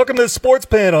Welcome to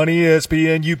SportsPen on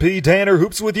ESPN UP. Tanner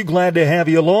Hoops with you. Glad to have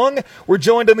you along. We're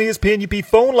joined on the ESPN UP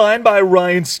phone line by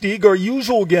Ryan Stieg, our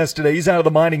usual guest today. He's out of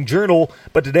the Mining Journal,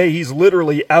 but today he's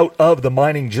literally out of the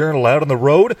Mining Journal, out on the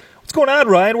road. What's going on,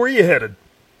 Ryan? Where are you headed?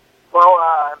 Well,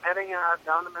 I'm heading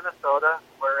down to Minnesota.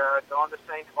 We're going to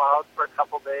St. Cloud for a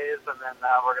couple days, and then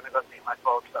we're going to go see my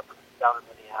folks down in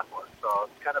Minneapolis. So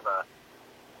it's kind of a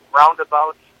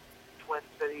roundabout Twin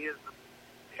Cities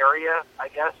area, I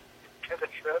guess.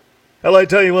 Well, I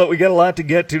tell you what, we got a lot to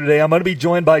get to today. I'm going to be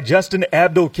joined by Justin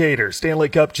Abdelkader, Stanley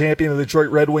Cup champion of the Detroit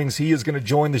Red Wings. He is going to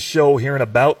join the show here in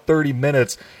about 30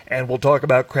 minutes, and we'll talk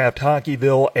about Kraft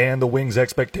Hockeyville and the Wings'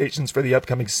 expectations for the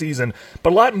upcoming season.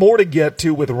 But a lot more to get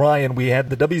to with Ryan. We had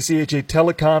the WCHA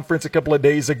teleconference a couple of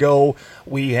days ago.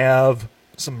 We have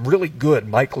some really good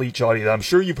Mike Leach audio that I'm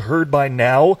sure you've heard by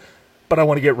now, but I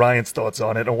want to get Ryan's thoughts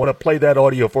on it. I want to play that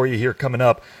audio for you here coming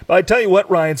up. But I tell you what,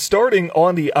 Ryan, starting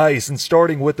on the ice and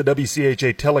starting with the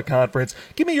WCHA teleconference,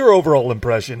 give me your overall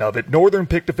impression of it. Northern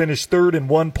picked to finish third in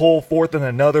one poll, fourth in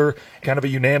another, kind of a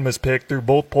unanimous pick through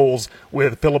both polls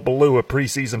with Philip Ballou, a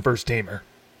preseason first-teamer.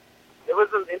 It was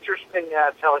an interesting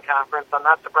teleconference. I'm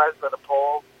not surprised by the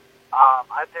poll.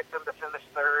 I picked them to finish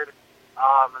third,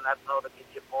 and that's how the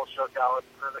media poll shook out.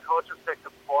 And the coaches picked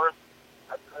them fourth.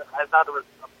 I thought it was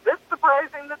a bit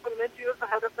surprising that Bemidji was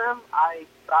ahead of them. I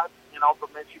thought,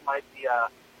 Bemidji might be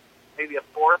maybe a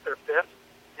fourth or fifth,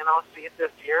 seed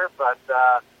this year, but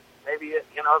maybe,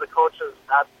 the coaches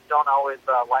don't always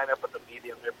line up with the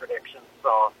media in their predictions,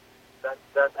 so that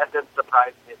didn't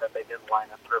surprise me that they didn't line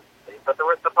up perfectly. But they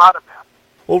were at the bottom half.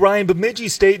 Well, Ryan, Bemidji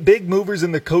State, big movers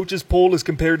in the coaches' poll as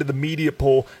compared to the media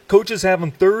poll. Coaches have them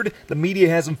third, the media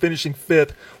has them finishing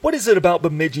fifth. What is it about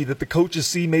Bemidji that the coaches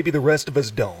see maybe the rest of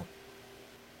us don't?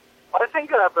 Well, I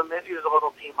think Bemidji is a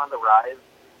little team on the rise.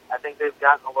 I think they've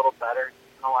gotten a little better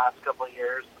in the last couple of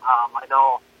years. I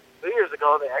know 2 years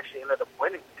ago they actually ended up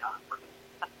winning the conference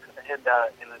and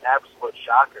in an absolute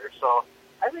shocker. So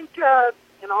I think,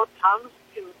 Tom's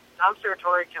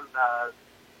territory can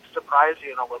surprise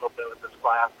you in a little bit with this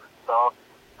class. So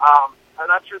I'm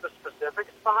not sure the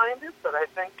specifics behind it, but I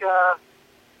think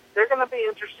they're going to be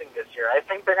interesting this year. I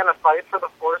think they're going to fight for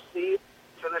the 4th seed,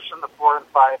 finish in the 4 and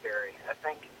 5 area. I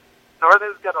think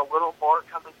Northern's got a little more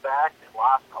coming back. They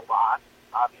lost a lot,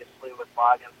 obviously, with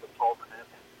Loggins and Tolman and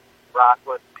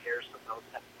Rockwood, Pearson, those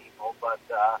kind of people. But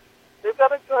they've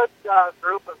got a good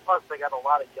group, and plus they got a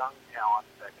lot of young talent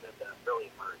that could really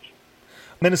emerge.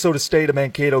 Minnesota State of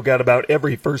Mankato got about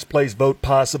every first-place vote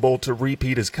possible to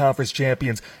repeat as conference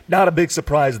champions. Not a big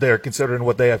surprise there, considering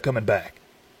what they have coming back.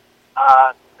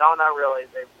 No, not really.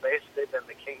 They've basically been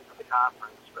the kings of the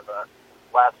conference for the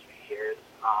last few years.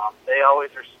 They always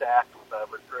are stacked with a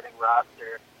recruiting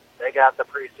roster. They got the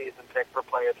preseason pick for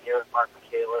Player of the Year with Mark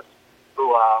Michaelis,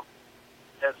 who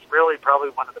is really probably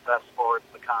one of the best forwards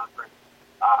in the conference.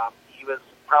 He was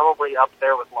probably up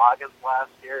there with Loggins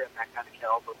last year in that kind of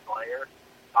caliber player.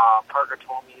 Parker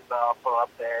Tolmie's also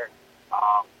up there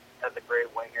as a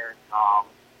great winger.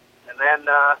 And then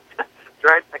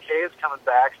Dryden McKay is coming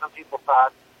back. Some people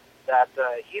thought that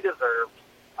he deserved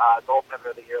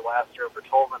goaltender of the year last year over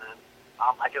Tolvanen.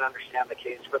 I can understand the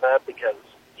case for that because,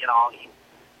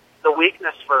 the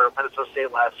weakness for Minnesota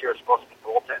State last year was supposed to be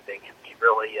goaltending, and he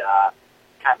really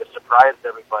kind of surprised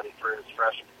everybody for his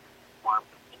freshman performance.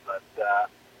 But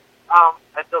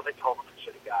I still think Tolvanen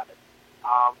should have got it.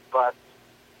 But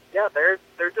yeah, they're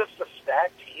just a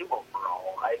stacked team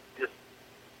overall.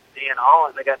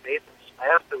 And they got Nathan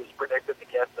Smith, who was predicted to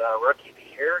get Rookie of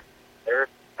the Year. They're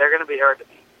going to be hard to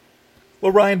beat.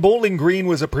 Well, Ryan, Bowling Green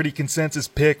was a pretty consensus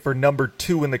pick for number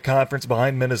 2 in the conference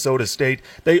behind Minnesota State.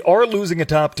 They are losing a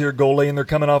top-tier goalie, and they're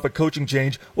coming off a coaching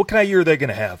change. What kind of year are they going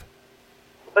to have?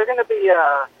 They're going to be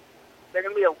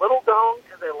a little down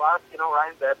because they lost,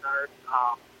 Ryan Bednar.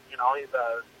 He's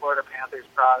a Florida Panthers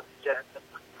project.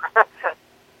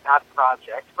 Not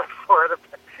project, but Florida.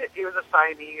 He was a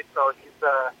signee, so he's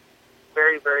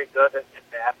very, very good at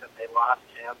that, and they lost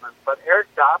him. But Eric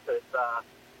Dopp is,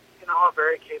 a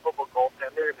very capable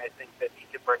goaltender, and I think that he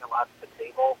could bring a lot to the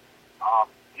table.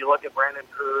 You look at Brandon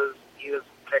Cruz; he was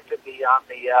picked to be on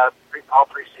the all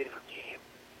preseason team.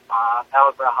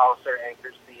 Alex Hauser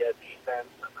anchors the defense,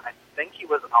 and I think he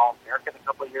was an All-American a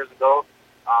couple of years ago.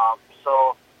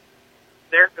 So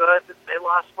they're good. They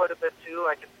lost quite a bit too.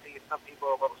 I can see some people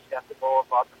are a little skeptical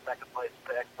about the second place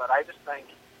pick, but I just think,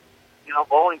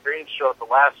 Bowling Green showed the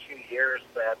last few years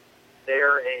that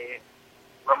they're a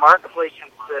remarkably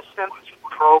consistent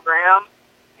program,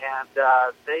 and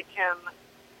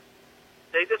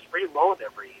they just reload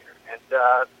every year. And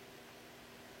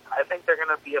I think they're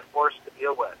going to be a force to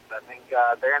deal with. I think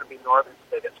they're going to be Northern's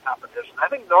biggest competition. I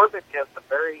think Northern has the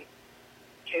very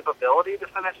capability to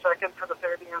finish second for the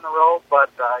third year in a row,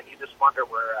 but you just wonder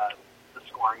where the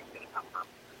scoring is going to come from.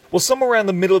 Well, somewhere around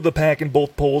the middle of the pack in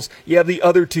both polls, you have the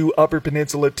other two Upper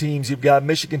Peninsula teams. You've got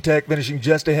Michigan Tech finishing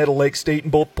just ahead of Lake State in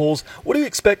both polls. What do you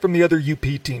expect from the other UP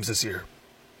teams this year?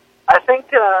 I think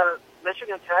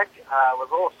Michigan Tech was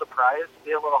a little surprised to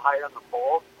be a little higher in the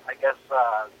polls. I guess,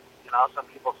 some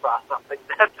people saw something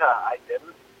that I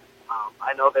didn't.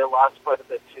 I know they lost quite a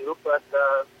bit too, but,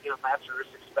 Matt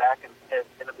Zurusic's back and is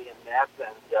going to be in net,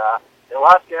 and they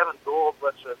lost Gavin Gould,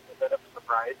 which was a bit of a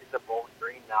surprise. He's at Bowling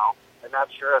Green now. They're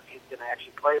not sure if he's going to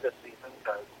actually play this season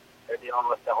because they're dealing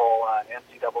with the whole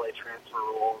NCAA transfer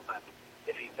rules and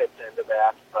if he fits into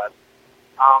that. But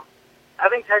I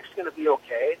think Tech's going to be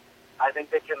okay. I think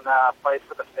they can fight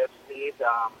for the fifth seed.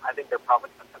 I think they're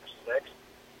probably going to finish sixth.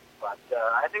 But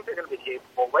I think they're going to be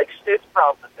capable. Lake State's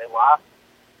problem is they lost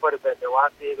quite a bit. They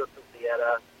lost Diego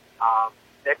Susieta.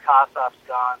 Nick Kossoff's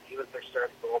gone. He was their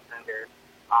starting goaltender.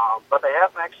 But they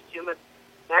have Max Humans.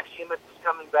 Max Humans is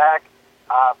coming back.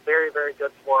 Very, very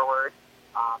good forward.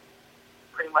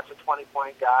 Pretty much a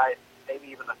 20-point guy, maybe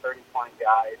even a 30-point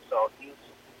guy. So he's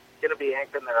going to be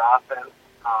anchoring their offense.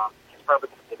 He's probably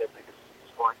going to be their biggest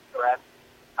scoring threat.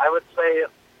 I would say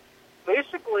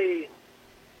basically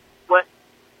what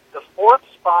the fourth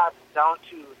spot down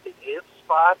to the eighth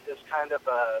spot is kind of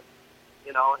a,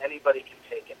 anybody can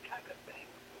take it kind of thing.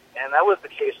 And that was the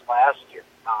case last year.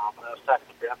 When I was talking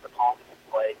to Grant McCollum,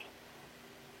 like,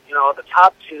 the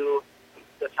top two,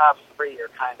 the top three are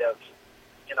kind of,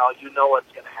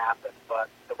 what's going to happen. But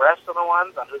the rest of the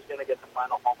ones on who's going to get the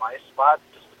final home ice spot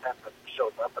just depends on who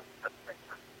shows up at the right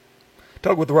time.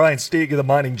 Talk with Ryan Stieg of the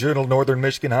Mining Journal, Northern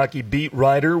Michigan Hockey beat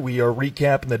writer. We are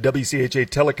recapping the WCHA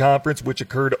teleconference, which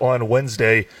occurred on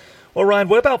Wednesday. Well, Ryan,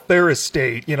 what about Ferris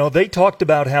State? They talked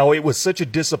about how it was such a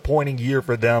disappointing year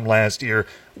for them last year.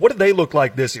 What did they look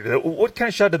like this year? What kind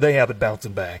of shot did they have at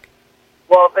bouncing back?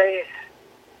 Well, they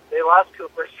lost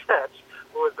Cooper Setch,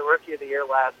 who was the Rookie of the Year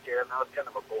last year, and that was kind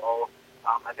of a blow.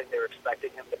 I think they were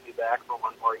expecting him to be back for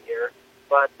one more year.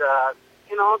 But,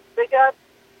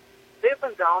 they've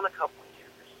been down a couple of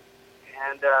years.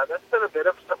 And that's been a bit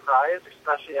of a surprise,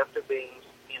 especially after being,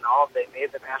 they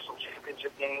made the national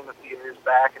championship game a few years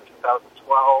back in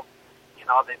 2012.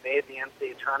 They made the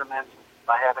NCAA tournament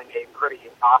by having a pretty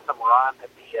awesome run at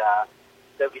the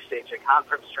WCHA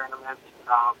conference tournament.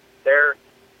 Their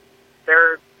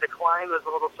decline was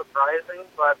a little surprising,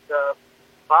 but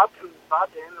Bob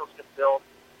Daniels could build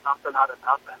something out of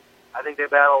nothing. I think they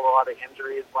battled a lot of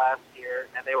injuries last year,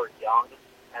 and they were young,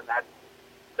 and that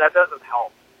doesn't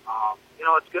help.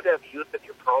 It's good to have youth in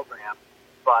your program,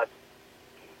 but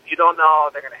you don't know how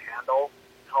they're going to handle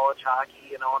college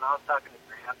hockey. When I was talking to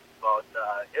Grant about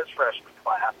his freshman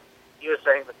class, he was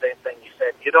saying the same thing. He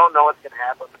said, you don't know what's going to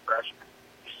happen with the freshmen.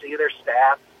 You see their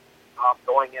stats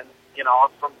going in,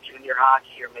 from junior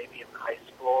hockey or maybe in high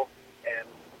school, and,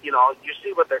 you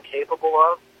see what they're capable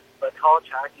of, but college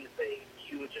hockey is a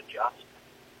huge adjustment,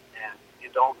 and you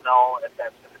don't know if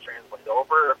that's going to translate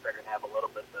over, if they're going to have a little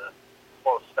bit of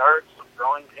slow start, some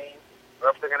growing pains, or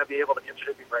if they're going to be able to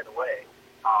contribute right away.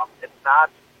 It's not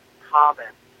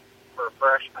common for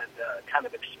freshmen to kind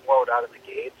of explode out of the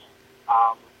gates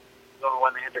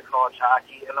when they enter college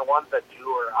hockey, and the ones that do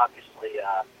are obviously,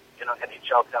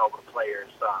 NHL caliber players.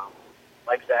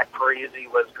 Like Zach Parisi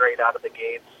was great out of the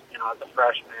gates, as a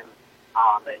freshman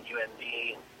at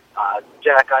UND.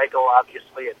 Jack Eichel,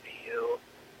 obviously, at BU.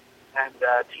 And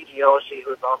T.G. Oshie,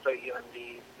 who's also at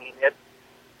UND.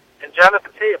 And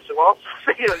Jonathan Taves, who also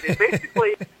at UND.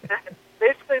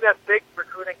 Basically, that big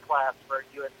recruiting class for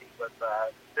UND was,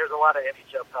 there's a lot of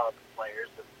NHL caliber players,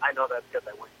 and I know that's because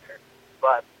I went there.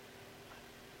 But,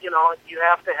 you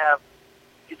have to have,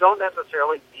 you don't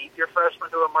necessarily need your freshmen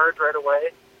to emerge right away,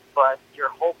 but you're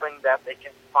hoping that they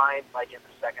can find, like in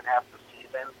the second half of the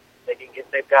season,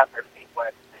 they've gotten their feet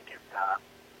wet, and they can,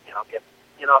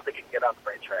 if they can get on the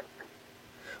right track.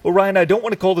 Well, Ryan, I don't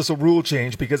want to call this a rule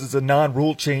change because it's a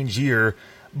non-rule change year,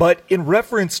 but in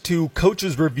reference to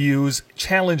coaches' reviews,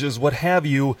 challenges, what have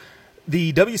you,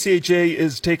 the WCHA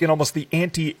is taking almost the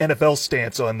anti-NFL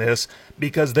stance on this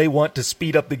because they want to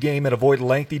speed up the game and avoid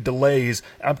lengthy delays.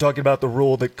 I'm talking about the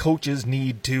rule that coaches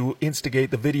need to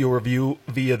instigate the video review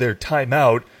via their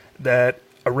timeout, that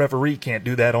a referee can't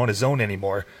do that on his own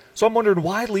anymore. So I'm wondering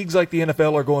why leagues like the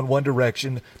NFL are going one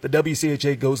direction, the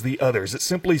WCHA goes the other. Is it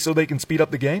simply so they can speed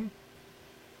up the game?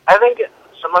 I think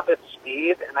some of it's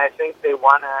speed, and I think they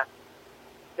want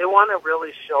to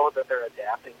really show that they're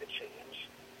adapting to change.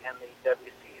 And the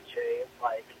WCHA,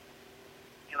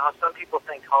 some people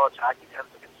think college hockey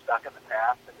tends to get stuck in the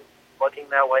past and it's looking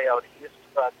that way out east.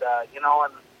 But, in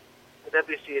the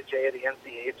WCHA, the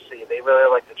NCHC, they really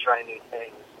like to try new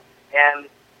things. And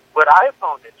what I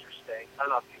found interesting, I don't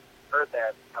know if you've heard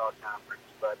that teleconference,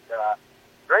 but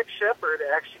Greg Shepard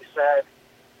actually said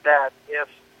that if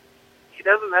he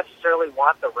doesn't necessarily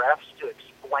want the refs to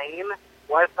explain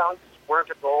why thunks weren't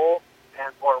a goal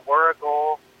or were a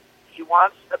goal, he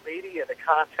wants the media to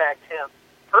contact him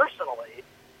personally,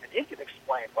 and he can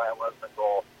explain why it wasn't a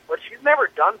goal, which he's never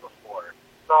done before.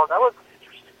 So that was an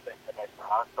interesting thing that I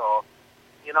saw. So,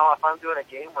 if I'm doing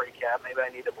a game recap, maybe I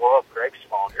need to blow up Greg's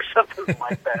phone or something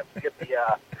like that to get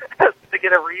to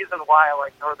get a reason why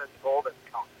Northern's goal didn't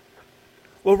count.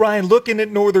 Well, Ryan, looking at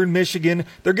Northern Michigan,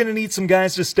 they're going to need some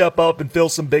guys to step up and fill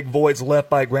some big voids left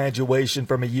by graduation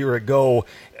from a year ago.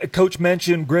 Coach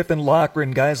mentioned Griffin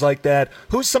Loughran, guys like that.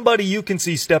 Who's somebody you can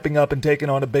see stepping up and taking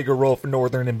on a bigger role for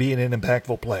Northern and being an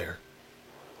impactful player?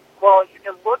 Well, you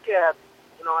can look at,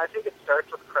 I think it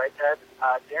starts with Craighead.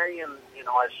 Darian,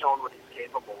 has shown what he's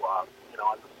capable of.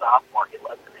 As a sophomore, he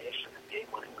led the nation in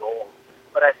game-winning goals.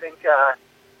 But I think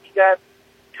he got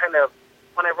kind of,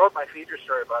 when I wrote my feature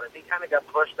story about it, he kind of got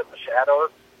pushed in the shadows.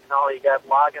 You got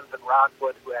Loggins and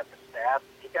Rockwood who had the stats.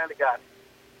 He kind of got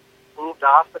moved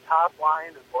off the top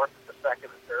line and forced to the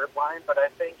second and third line. But I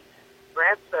think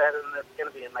Grant said, and it's going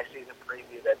to be in my season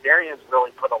preview, that Darian's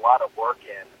really put a lot of work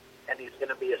in, and he's going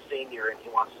to be a senior, and he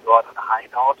wants to go out on a high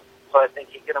note. So I think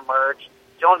he can emerge.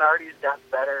 Joe Nardi's gotten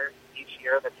better each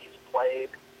year that he's played.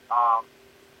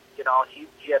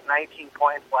 He had 19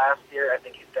 points last year. I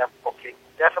think he's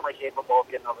definitely capable of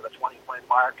getting over the 20-point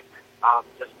mark,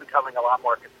 just becoming a lot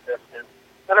more consistent.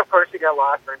 Then, of course, you got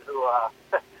Loughran, who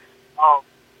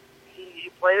he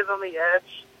plays on the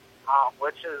edge,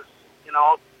 which is, you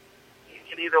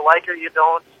can either like or you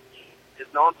don't. He is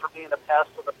known for being a pest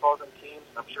with opposing teams,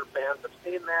 and I'm sure fans have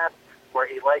seen that, where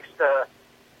he likes to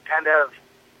kind of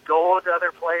go to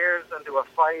other players into a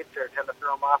fight or tend to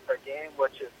throw them off their game,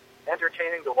 which is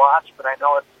entertaining to watch, but I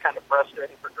know it's kind of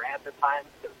frustrating for Grant at times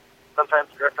because sometimes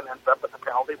Griffin ends up in the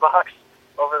penalty box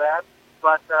over that.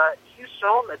 But he's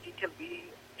shown that he can be,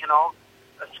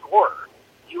 a scorer.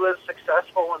 He was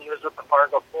successful when he was with the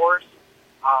Fargo Force,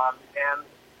 and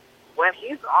when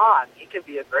he's on, he can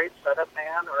be a great setup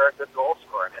man or a good goal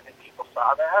scorer, and I think people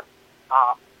saw that.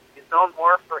 He's known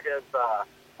more for his,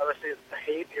 obviously, his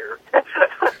behavior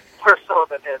more so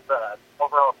than his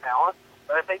overall talent.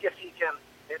 But I think if he can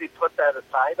maybe put that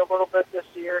aside a little bit this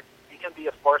year, he can be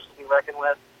a force to be reckoned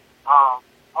with.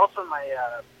 Also, in my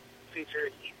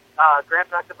feature, Grant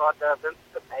talked about Vincent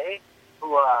DeMay,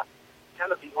 who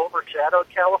kind of the overshadowed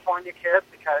California kid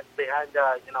behind,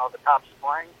 the top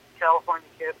scoring California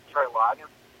kid, Troy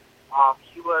Loggins.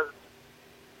 He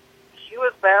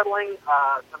was battling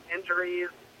some injuries.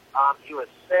 He was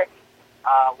sick,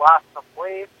 lost some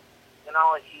weight.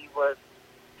 He was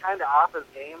kind of off his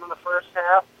game in the first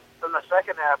half. In the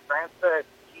second half, Grant said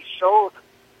he showed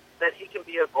that he can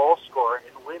be a goal scorer.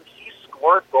 And when he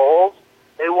scored goals,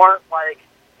 they weren't like,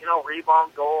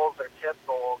 rebound goals or tip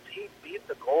goals. He beat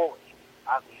the goalie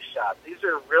on these shots. These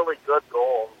are really good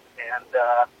goals. And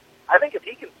I think if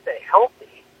he can stay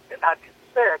healthy and not get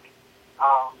sick,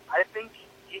 I think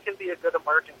he can be a good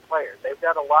emerging player. They've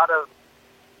got a lot of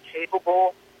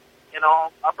capable,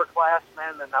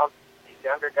 upperclassmen, and now these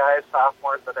younger guys,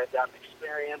 sophomores that have gotten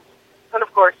experience. And,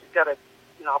 of course, he's got a,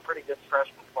 pretty good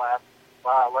freshman class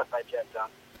led by Jed Dunn.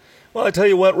 Well, I tell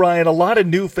you what, Ryan, a lot of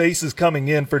new faces coming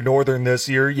in for Northern this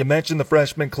year. You mentioned the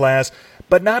freshman class,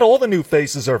 but not all the new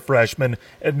faces are freshmen.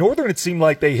 At Northern, it seemed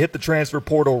like they hit the transfer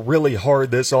portal really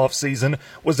hard this offseason.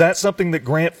 Was that something that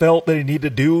Grant felt that he needed to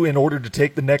do in order to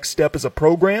take the next step as a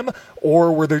program,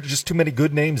 or were there just too many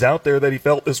good names out there that he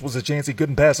felt this was a chance he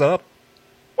couldn't pass up?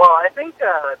 Well, I think,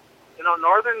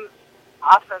 Northern's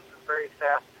offense is very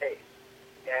fast-paced,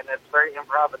 and it's very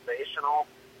improvisational.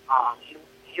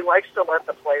 He likes to let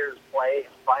the players play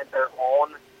and find their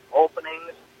own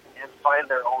openings and find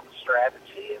their own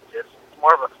strategy. It's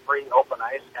more of a free, open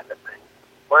ice kind of thing.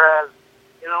 Whereas,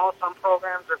 some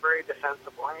programs are very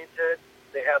defensive-oriented.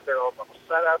 They have their own little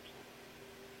setups.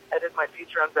 I did my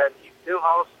feature on Ben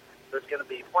Newhouse, who's going to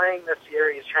be playing this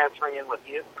year. He's transferring in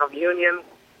from Union.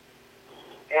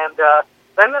 And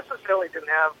Ben necessarily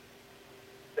didn't have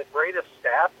the greatest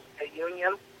stats at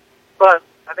Union, but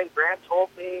I think Grant told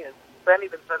me, and Ben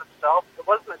even said himself, it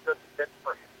wasn't a good fit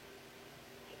for him.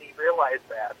 And he realized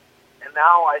that. And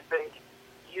now I think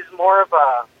he's more of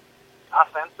a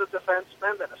offensive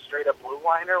defenseman than a straight-up blue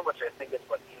liner, which I think is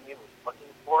what Union was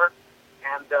looking for.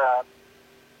 And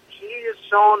he has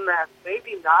shown that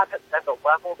maybe not at the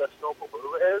level that Phil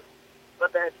Blue is,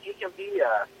 but that he can be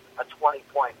a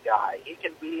 20-point guy. He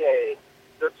can be a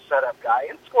good setup guy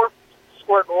and score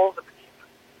goals if he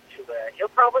can do that. He'll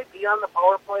probably be on the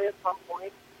power play at some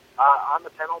point, on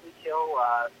the penalty kill,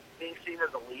 being seen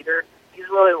as a leader. He's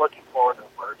really looking forward to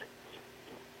emerging.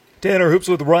 Tanner Hoops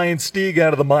with Ryan Stieg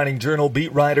out of the Mining Journal,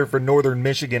 beat writer for Northern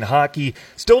Michigan hockey.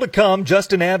 Still to come,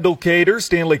 Justin Abdelkader,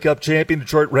 Stanley Cup champion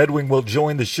Detroit Red Wing, will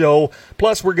join the show.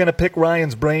 Plus, we're going to pick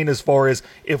Ryan's brain as far as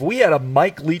if we had a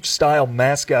Mike Leach-style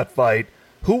mascot fight,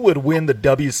 who would win the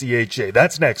WCHA?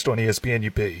 That's next on ESPN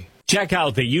UP. Check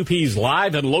out the UP's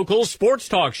live and local sports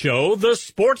talk show, The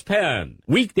Sports Pen.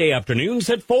 Weekday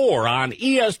afternoons at 4 on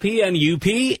ESPN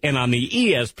UP and on the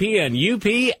ESPN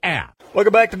UP app.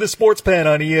 Welcome back to the Sports Pen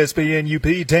on ESPN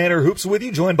UP. Tanner Hoops with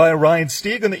you, joined by Ryan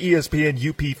Stieg on the ESPN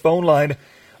UP phone line.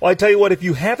 Well, I tell you what, if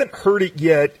you haven't heard it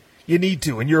yet, you need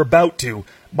to, and you're about to.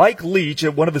 Mike Leach,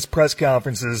 at one of his press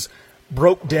conferences,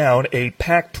 broke down a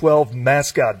Pac-12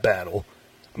 mascot battle.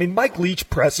 I mean, Mike Leach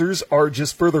pressers are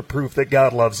just further proof that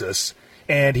God loves us,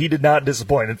 and he did not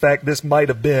disappoint. In fact, this might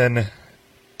have been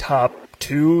top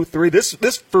 2, 3. This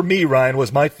for me, Ryan,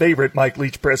 was my favorite Mike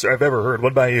Leach presser I've ever heard.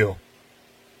 What about you?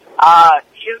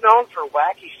 He's known for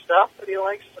wacky stuff that he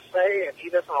likes to say, and he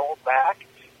doesn't hold back.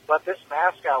 But this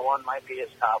mascot one might be his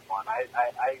top one. I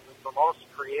the most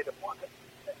creative one.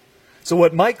 So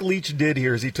what Mike Leach did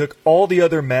here is he took all the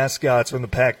other mascots from the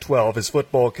Pac-12, his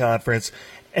football conference,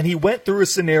 and he went through a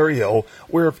scenario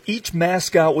where if each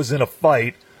mascot was in a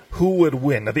fight, who would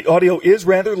win? Now, the audio is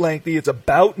rather lengthy. It's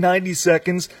about 90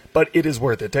 seconds, but it is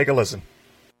worth it. Take a listen.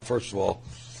 First of all,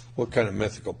 what kind of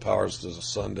mythical powers does a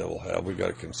Sun Devil have? We've got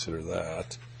to consider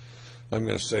that. I'm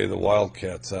going to say the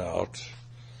Wildcat's out.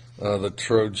 The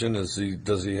Trojan,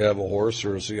 does he have a horse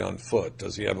or is he on foot?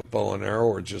 Does he have a bow and arrow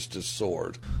or just his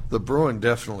sword? The Bruin,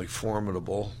 definitely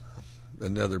formidable.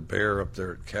 Another bear up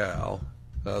there at Cal.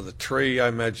 The tree, I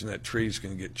imagine that tree's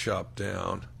going to get chopped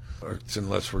down.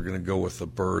 Unless we're going to go with the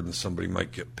bird and somebody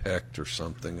might get pecked or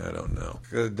something. I don't know.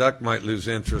 The duck might lose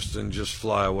interest and just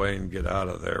fly away and get out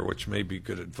of there, which may be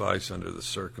good advice under the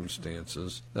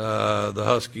circumstances. The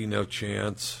husky, no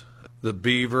chance. The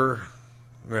beaver,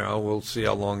 we'll see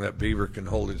how long that beaver can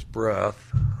hold his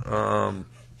breath. The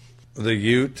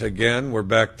ute, again, we're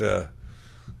back to,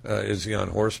 is he on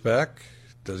horseback?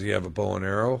 Does he have a bow and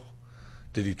arrow?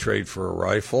 Did he trade for a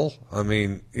rifle? I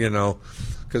mean,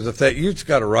 because if that ute's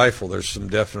got a rifle, there's some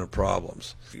definite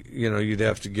problems. You'd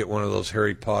have to get one of those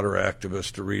Harry Potter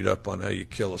activists to read up on how you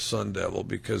kill a Sun Devil,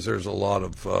 because there's a lot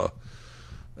of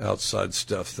outside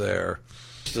stuff there.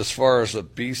 As far as a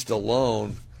beast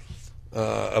alone,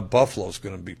 a buffalo's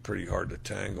going to be pretty hard to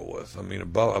tangle with. I mean, a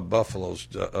buffalo's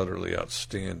utterly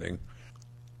outstanding.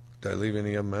 Did I leave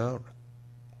any of them out?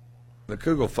 The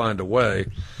Cougar will find a way.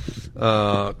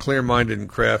 Clear-minded and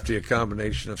crafty, a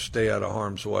combination of stay out of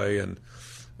harm's way and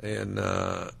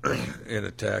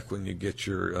attack when you get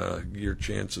your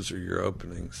chances or your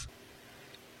openings.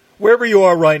 Wherever you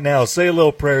are right now, say a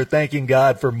little prayer thanking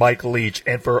God for Mike Leach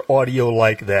and for audio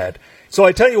like that. So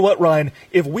I tell you what, Ryan,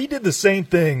 if we did the same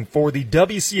thing for the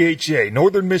WCHA,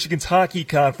 Northern Michigan's hockey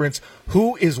conference,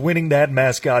 who is winning that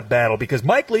mascot battle? Because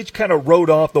Mike Leach kind of wrote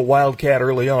off the Wildcat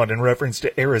early on in reference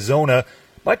to Arizona.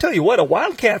 But I tell you what, a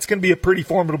Wildcat's going to be a pretty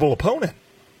formidable opponent.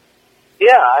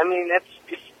 Yeah, I mean,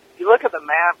 if you look at the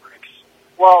Mavericks.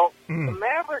 Well, the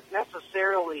Maverick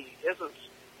necessarily isn't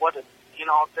what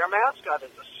their mascot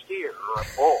is a steer or a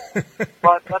bull.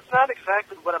 But that's not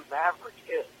exactly what a Maverick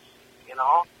is,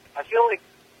 I feel like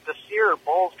the steer or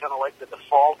bull is kind of like the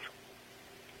default.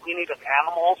 We need an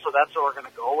animal, so that's what we're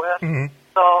going to go with. Mm-hmm.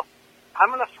 So I'm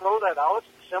going to throw that out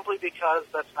simply because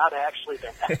that's not actually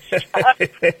their mascot.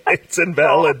 It's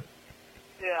invalid.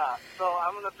 So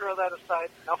I'm going to throw that aside.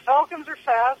 Now, Falcons are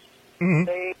fast. Mm-hmm.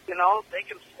 They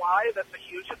can fly. That's a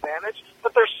huge advantage,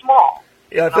 but they're small.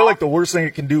 Yeah, I feel like the worst thing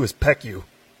it can do is peck you.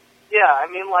 Yeah, I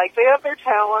mean, they have their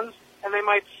talons, and they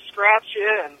might scratch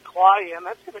you and claw you, and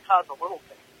that's going to cause a little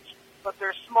damage. But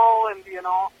they're small, and,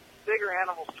 bigger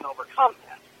animals can overcome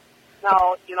that.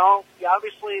 Now,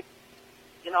 obviously,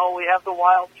 we have the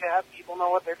Wildcat. People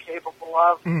know what they're capable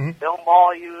of. Mm-hmm. They'll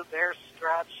maul you. They'll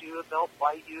scratch you. They'll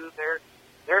bite you.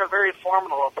 They're a very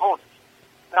formidable opponent.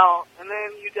 Now, and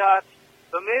then you got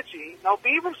Bemidji. Now,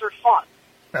 beavers are fun.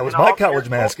 That was my college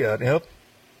mascot, yep.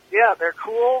 Yeah, they're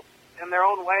cool in their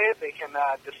own way. They can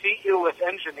defeat you with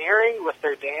engineering, with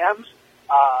their dams.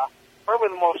 Probably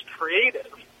the most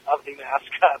creative of the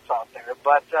mascots out there.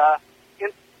 But,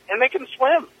 and they can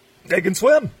swim. They can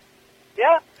swim.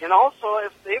 Yeah, so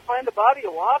if they find a body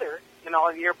of water,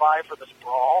 nearby for this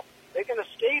brawl, they can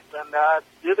escape and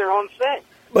do their own thing.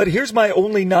 But here's my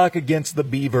only knock against the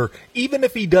beaver. Even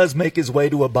if he does make his way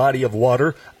to a body of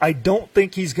water, I don't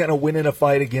think he's going to win in a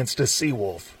fight against a sea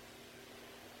wolf.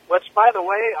 Which, by the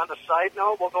way, on the side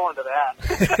note, we'll go into that.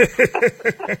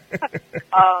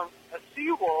 A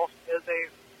sea wolf is a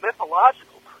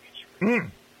mythological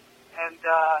creature. And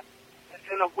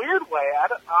in a weird way,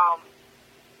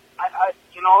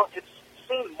 it's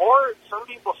seen more, some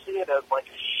people see it as like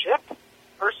a ship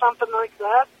or something like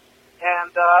that,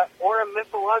 and or a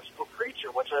mythological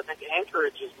creature, which I think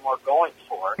Anchorage is more going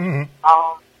for.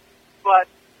 But,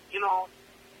 you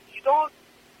don't,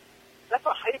 that's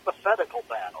a hypothetical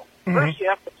battle. First, you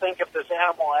have to think if this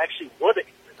animal actually would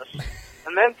exist,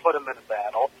 and then put him in a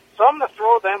battle. So I'm going to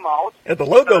throw them out. And the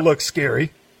logo looks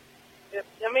scary.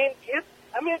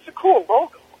 It's a cool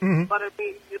logo, but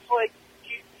it's like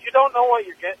you don't know what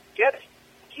you're getting.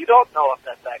 You don't know if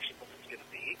that's actually what it's going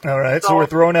to be. All right, so we're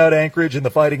throwing out Anchorage and the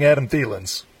Fighting Adam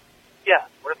Thielens. Yeah,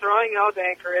 we're throwing out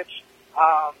Anchorage.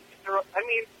 You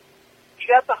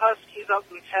got the Huskies up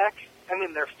in Tech.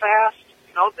 They're fast.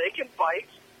 They can fight.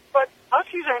 But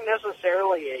Huskies aren't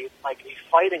necessarily a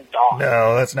fighting dog.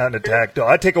 No, that's not an attack dog.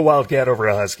 I'd take a Wildcat over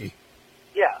a Husky.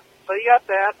 Yeah, so you got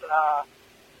that.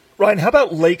 Ryan, how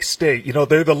about Lake State?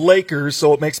 They're the Lakers,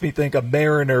 so it makes me think a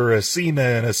Mariner, a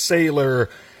Seaman, a Sailor.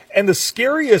 And the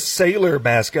scariest Sailor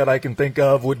mascot I can think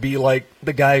of would be like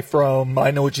the guy from I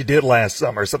Know What You Did Last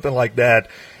Summer, something like that.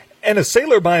 And a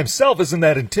sailor by himself isn't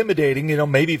that intimidating,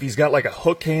 maybe if he's got like a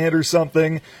hook hand or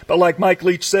something. But like Mike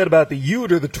Leach said about the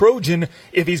Ute or the Trojan,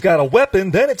 if he's got a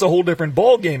weapon, then it's a whole different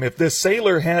ballgame. If this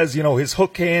sailor has, his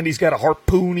hook hand, he's got a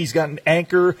harpoon, he's got an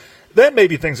anchor, then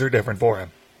maybe things are different for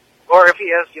him. Or if he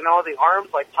has, the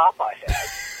arms like Popeye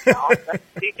has,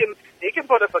 he can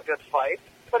put up a good fight.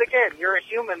 But again, you're a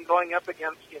human going up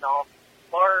against,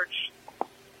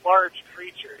 large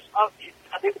creatures.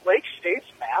 I think Lake State's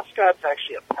mascot's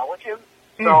actually a pelican.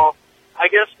 So I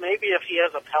guess maybe if he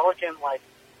has a pelican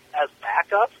as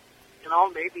backup,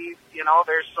 maybe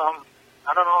there's some.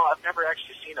 I don't know. I've never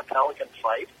actually seen a pelican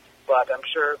fight, but I'm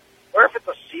sure. Or if it's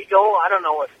a seagull, I don't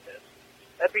know what it is.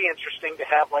 That'd be interesting to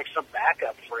have some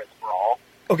backup for his brawl.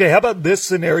 Okay, how about this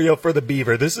scenario for the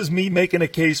beaver? This is me making a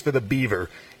case for the beaver.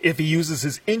 If he uses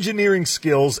his engineering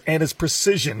skills and his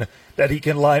precision, that he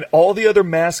can line all the other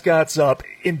mascots up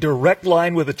in direct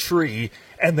line with a tree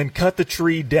and then cut the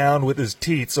tree down with his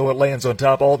teeth so it lands on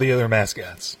top of all the other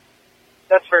mascots.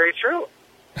 That's very true.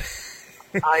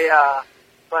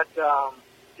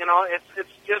 It's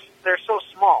just, they're so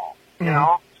small,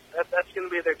 that's going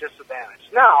to be their disadvantage.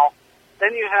 Now,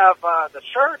 then you have the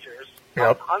Chargers.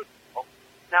 Yep.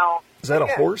 Now, is that a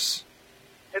horse?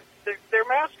 Their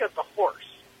mascot's a horse.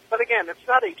 But again, it's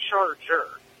not a charger,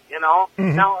 Now,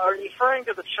 are you referring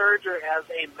to the charger as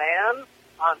a man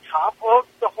on top of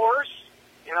the horse,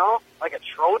 like a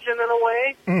Trojan in a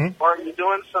way? Or are you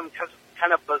doing some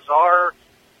kind of bizarre,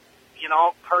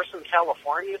 person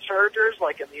California Chargers,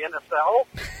 like in the NFL,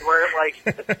 where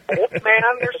Wolfman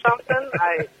or something?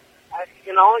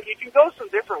 You can go some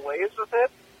different ways with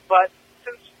it, but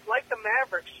since, like the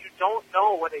Mavericks, you don't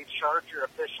know what a charger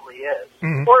officially is,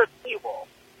 or a sea-wolf.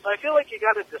 So I feel like you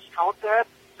got to discount that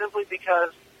simply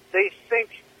because they think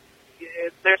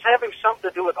there's having something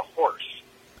to do with a horse.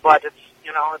 But it's,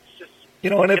 it's just...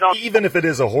 even if it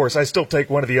is a horse, I still take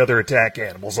one of the other attack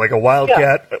animals, like a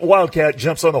wildcat. Yeah. A wildcat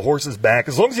jumps on the horse's back.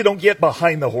 As long as you don't get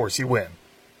behind the horse, you win.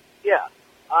 Yeah.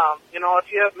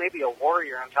 If you have maybe a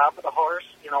warrior on top of the horse,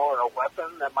 or a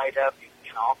weapon that might have,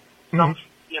 some,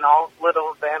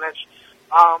 little advantage.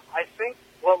 I think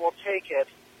what will take it,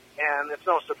 and it's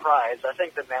no surprise, I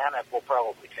think the Nanook will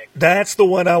probably take it. That's the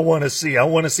one I want to see. I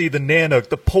want to see the Nanook,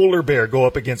 the polar bear, go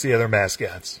up against the other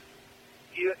mascots.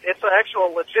 It's an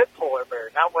actual legit polar bear,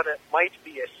 not what it might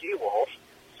be a sea wolf.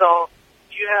 So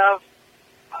you have,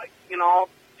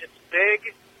 it's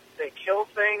big, they kill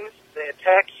things, they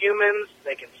attack humans,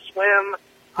 they can swim.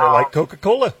 They're like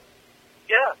Coca-Cola.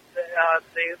 Yeah,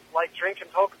 they like drinking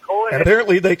Coca-Cola. And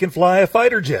apparently they can fly a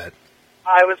fighter jet.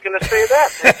 I was going to say that.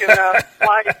 They can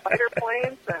fly fighter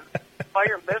planes and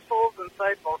fire missiles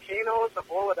inside volcanoes and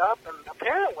blow it up, and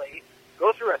apparently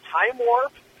go through a time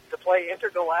warp to play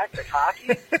intergalactic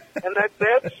hockey, and that's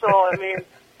it. So,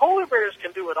 polar bears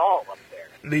can do it all up there.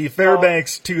 The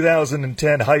Fairbanks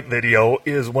 2010 hype video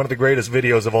is one of the greatest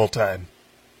videos of all time.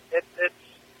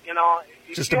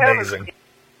 It's just amazing.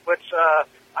 Which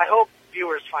I hope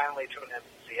viewers finally tune in and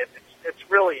see it. It's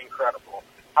really incredible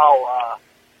how,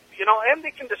 and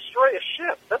they can destroy a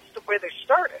ship. That's the way they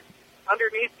started,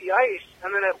 underneath the ice,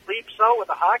 and then it leaps out with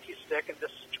a hockey stick and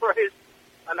destroys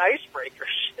an icebreaker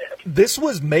ship. This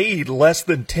was made less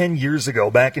than 10 years ago,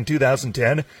 back in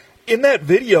 2010, In that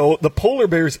video, the polar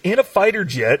bear's in a fighter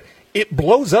jet. It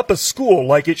blows up a school,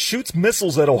 like it shoots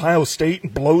missiles at Ohio State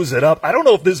and blows it up. I don't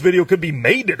know if this video could be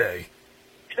made today.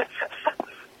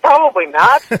 Probably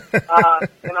not. It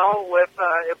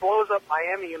blows up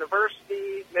Miami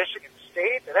University, Michigan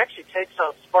State. It actually takes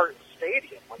out Spartan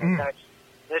Stadium when it attacks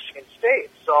Michigan State.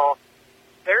 So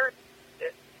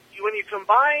when you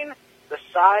combine the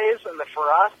size and the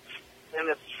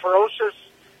its ferocious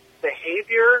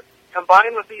behavior,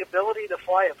 combined with the ability to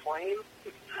fly a plane,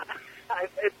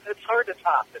 it's hard to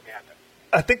top the Nana.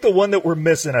 I think the one that we're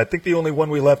missing, I think the only one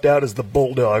we left out is the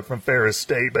Bulldog from Ferris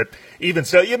State. But even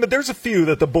so, but there's a few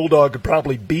that the Bulldog could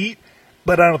probably beat,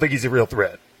 but I don't think he's a real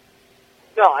threat.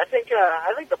 No, I think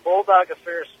the Bulldog of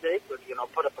Ferris State would,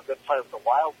 put up a good fight with the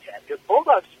Wildcat. Because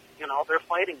Bulldogs, they're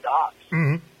fighting dogs.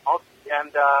 Mm-hmm.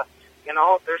 And,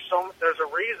 there's a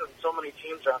reason so many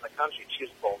teams around the country choose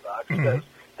Bulldogs. Because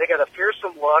they got a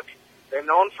fearsome look, they're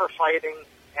known for fighting,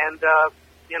 and,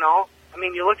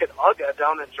 you look at UGA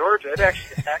down in Georgia, it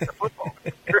actually attacked the football.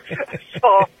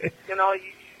 So,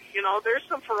 there's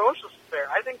some ferociousness there.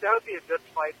 I think that would be a good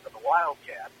fight for the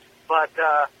Wildcat. But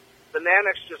the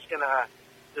Nannick's just going to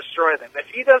destroy them. If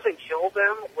he doesn't kill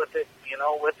them with its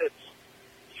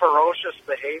ferocious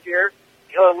behavior,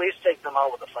 he'll at least take them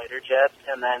out with a fighter jet,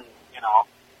 and then,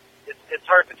 it's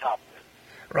hard to top them.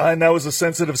 Ryan, that was a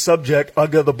sensitive subject.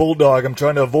 UGA the Bulldog. I'm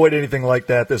trying to avoid anything like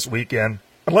that this weekend.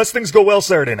 Unless things go well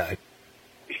Saturday night.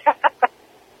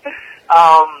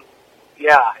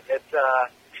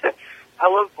 I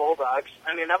love bulldogs.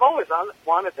 I've always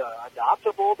wanted to adopt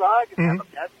a bulldog and have a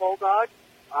pet bulldog,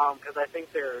 because I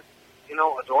think they're,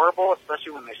 adorable,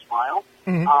 especially when they smile.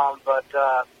 But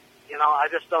I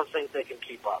just don't think they can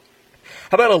keep up.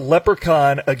 How about a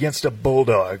leprechaun against a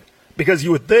bulldog? Because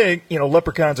you would think,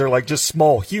 leprechauns are like just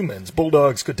small humans.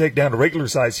 Bulldogs could take down a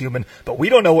regular-sized human, but we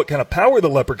don't know what kind of power the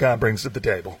leprechaun brings to the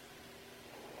table.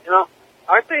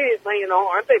 Aren't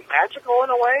they magical in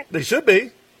a way? They should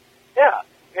be. Yeah.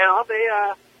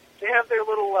 They have their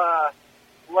little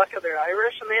luck of their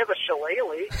Irish, and they have a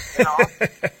shillelagh,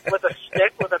 with a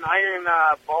stick with an iron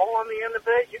ball on the end of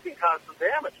it. You can cause some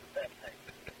damage with that thing.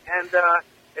 And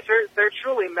if they're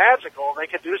truly magical, they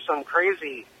could do some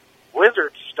crazy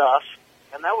wizard stuff,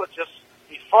 and that would just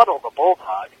befuddle the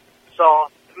bulldog. So,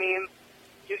 you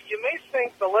may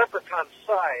think the leprechaun's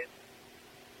size,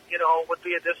 would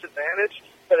be a disadvantage,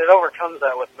 but it overcomes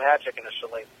that with magic and a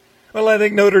shillelagh. Well, I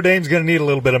think Notre Dame's going to need a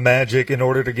little bit of magic in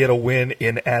order to get a win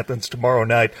in Athens tomorrow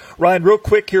night. Ryan, real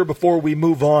quick here before we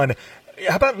move on,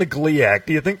 how about in the GLIAC?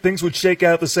 Do you think things would shake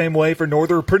out the same way for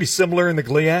Northern, or pretty similar in the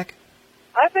GLIAC?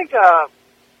 I think,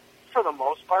 for the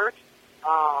most part,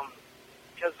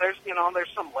 because there's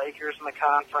some Lakers in the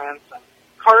conference, and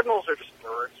Cardinals are just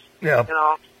birds. Yeah.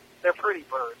 They're pretty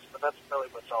birds, but that's really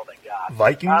what's all they got.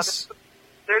 Vikings?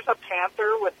 There's a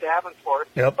Panther with Davenport.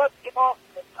 Yep. But,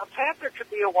 a Panther could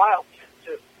be a Wildcat,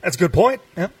 too. That's a good point.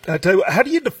 Yeah. I tell you, how do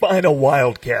you define a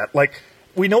Wildcat? Like,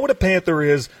 we know what a Panther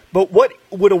is, but what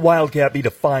would a Wildcat be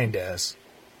defined as?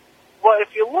 Well,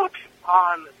 if you look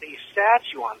on the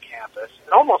statue on campus,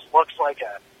 it almost looks like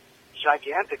a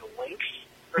gigantic lynx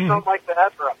or something like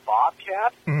that, or a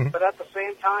bobcat. But at the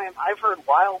same time, I've heard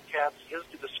Wildcats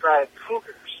used to describe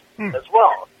cougars as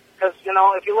well. Because,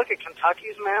 if you look at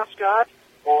Kentucky's mascot,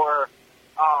 or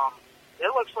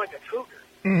it looks like a cougar.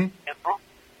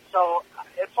 So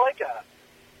it's like a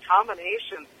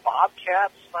combination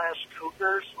bobcat /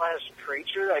 cougar /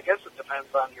 creature. I guess it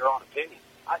depends on your own opinion.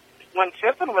 When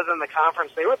Tiffin was in the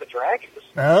conference, they were the dragons.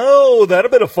 Oh, that'd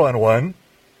have been a fun one.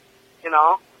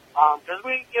 Because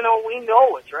we know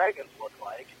what dragons look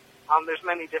like. There's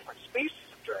many different species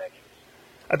of dragons.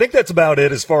 I think that's about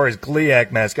it as far as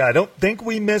GLIAC mascot. I don't think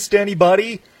we missed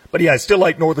anybody, but yeah, I still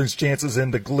like Northern's chances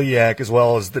in the GLIAC as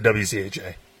well as the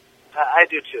WCHA. I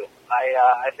do too.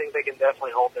 I think they can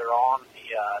definitely hold their own.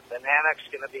 The Nannick's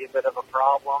going to be a bit of a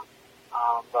problem,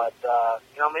 but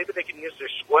maybe they can use their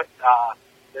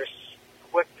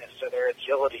quickness or their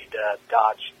agility to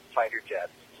dodge fighter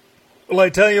jets. Well, I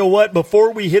tell you what,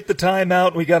 before we hit the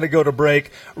timeout, we got to go to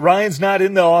break. Ryan's not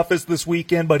in the office this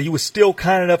weekend, but he was still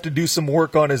kind enough to do some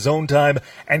work on his own time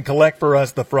and collect for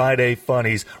us the Friday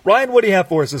funnies. Ryan, what do you have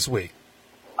for us this week?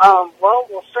 Well,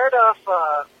 we'll start off,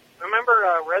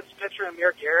 remember Reds pitcher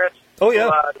Amir Garrett? Oh, yeah.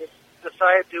 Who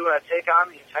decided to take on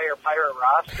the entire Pirate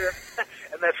roster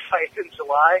and then fight in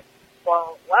July?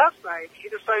 Well, last night, he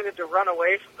decided to run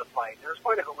away from the fight. It was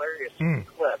quite a hilarious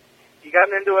clip. He got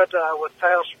into it with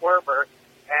Kyle Schwarber,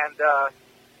 and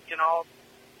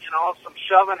some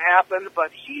shoving happened,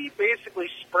 but he basically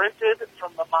sprinted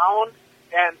from the mound,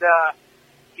 and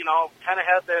kind of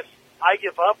had this I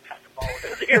give up kind of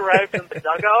mode as he arrived in the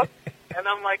dugout. And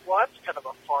I'm like, well, that's kind of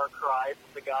a far cry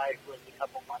from the guy who was a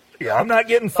couple months ago. Yeah, I'm not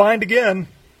getting fined again.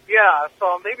 Yeah,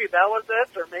 so maybe that was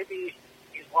it, or maybe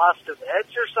he's lost his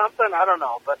edge or something. I don't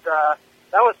know, but that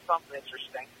was something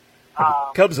interesting.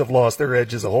 Cubs have lost their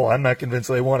edge as a whole. I'm not convinced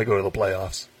they want to go to the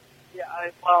playoffs. Yeah,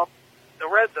 well, the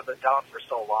Reds have been down for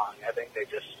so long. I think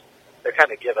they're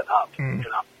kind of giving up, you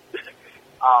know.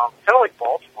 Kind of like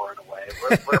Baltimore in a way.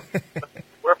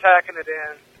 We're packing it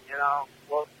in, you know.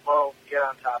 We'll get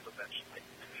on top eventually.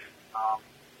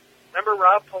 Remember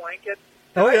Rob Palenka?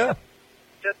 Oh, yeah.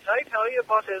 Did I tell you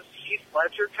about his Heath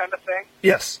Ledger kind of thing?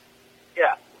 Yes.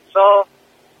 Yeah. So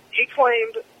he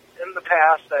claimed in the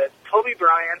past that Kobe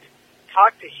Bryant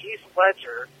talked to Heath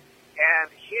Ledger, and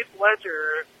Heath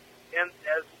Ledger, in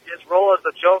as his role as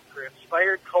the Joker,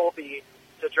 inspired Kobe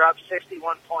to drop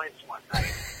 61 points one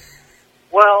night.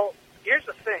 Well, here's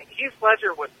the thing. Heath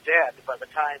Ledger was dead by the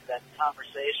time that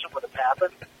conversation would have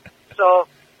happened. So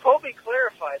Kobe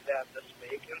clarified that this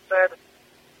week and said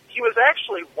he was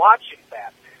actually watching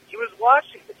Batman. He was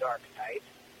watching The Dark Knight,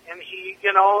 and he,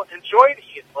 you know, enjoyed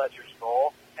Heath Ledger's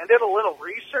role and did a little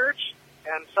research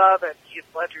and saw that Heath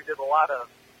Ledger did a lot of,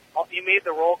 he made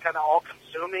the role kind of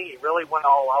all-consuming. He really went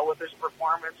all out with his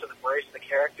performance and embraced the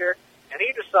character. And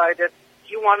he decided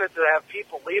he wanted to have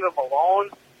people leave him alone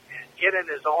and get in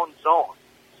his own zone.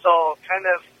 So kind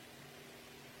of,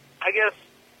 I guess,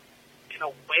 in a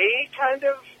way, kind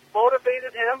of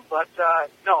motivated him, but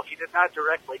no, he did not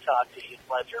directly talk to Heath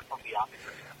Ledger from beyond the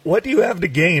grave. What do you have to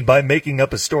gain by making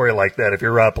up a story like that if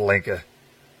you're Rob Palenka?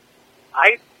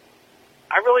 I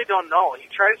really don't know. He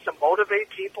tries to motivate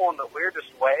people in the weirdest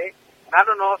way, and I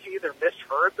don't know if he either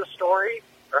misheard the story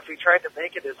or if he tried to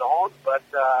make it his own, but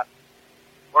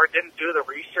or didn't do the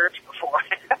research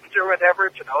beforehand or whatever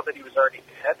to know that he was already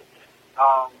dead.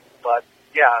 But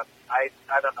yeah, I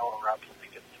don't know what Rob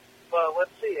Palenka. Well,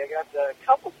 let's see. I got a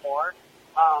couple more.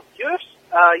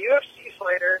 UFC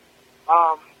fighter.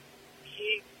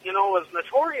 He, you know, was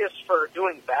notorious for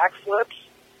doing backflips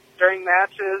during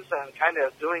matches and kind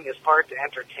of doing his part to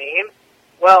entertain.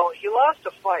 Well, he lost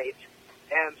a fight,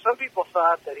 and some people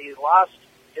thought that he lost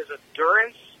his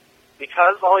endurance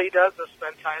because all he does is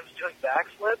spend time doing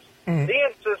backflips. Mm-hmm. He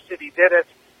insisted he did it.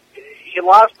 He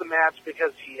lost the match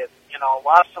because he had, you know,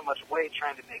 lost so much weight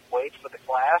trying to make weight for the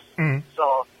class. Mm-hmm.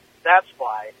 So that's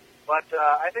why. But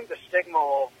I think the stigma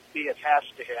will be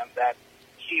attached to him that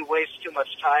he wastes too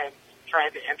much time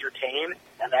trying to entertain,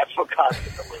 and that's what caused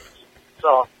him to lose.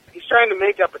 So he's trying to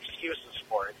make up excuses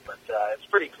for it, but it's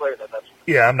pretty clear that that's...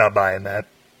 Yeah, I'm not buying that.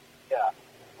 Yeah.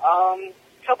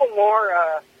 Couple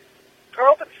more.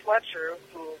 Carlton Fletcher,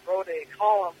 who wrote a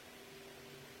column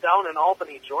down in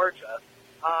Albany, Georgia,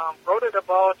 wrote it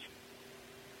about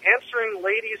answering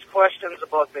ladies' questions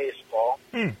about baseball.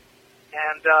 And,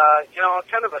 you know,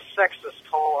 kind of a sexist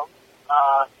column,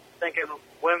 thinking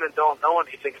women don't know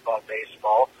anything about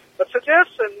baseball, but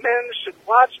suggests that men should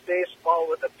watch baseball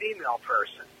with a female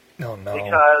person. No.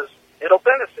 Because it'll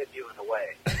benefit you in a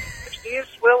way. If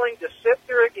she's willing to sit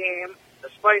through a game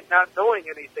despite not knowing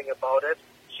anything about it,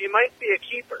 she might be a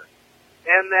keeper.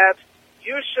 And that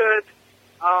you should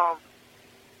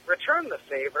return the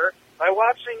favor by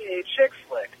watching a chick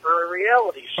flick or a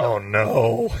reality show. Oh,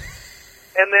 no.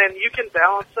 And then you can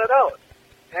balance that out.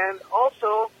 And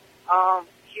also,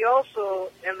 he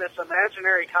also, in this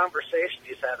imaginary conversation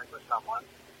he's having with someone,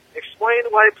 explained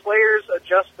why players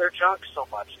adjust their junk so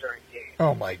much during games.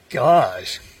 Oh, my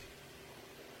gosh.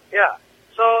 Yeah.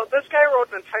 So this guy wrote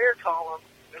an entire column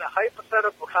in a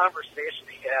hypothetical conversation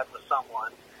he had with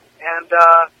someone, and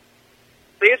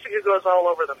basically goes all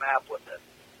over the map with it.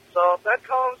 So that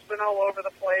column's been all over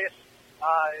the place.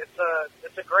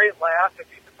 It's a great laugh if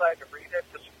you decide to read it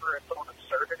just for its own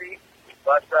absurdity.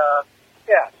 But,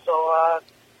 yeah, so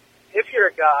if you're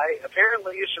a guy,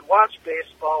 apparently you should watch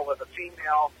baseball with a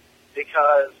female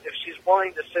because if she's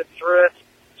willing to sit through it,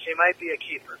 she might be a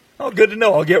keeper. Oh, good to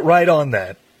know. I'll get right on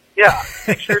that. Yeah,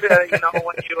 make sure to,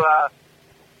 when you,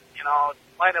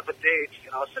 line up a date,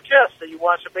 suggest that you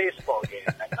watch a baseball game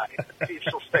that night and see if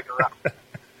she'll stick around.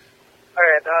 All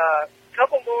right,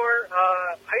 couple more.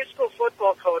 High school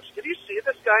football coach. Did you see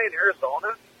this guy in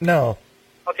Arizona? No.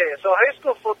 Okay, so high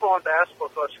school football and basketball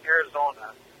coach in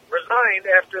Arizona resigned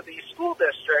after the school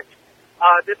district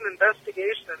did an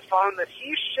investigation and found that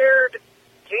he shared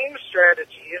game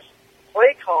strategies,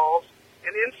 play calls,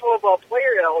 and info about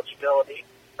player eligibility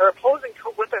with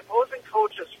opposing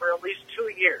coaches for at least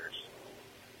 2 years.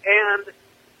 And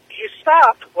he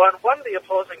stopped when one of the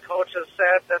opposing coaches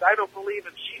said that I don't believe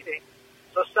in cheating,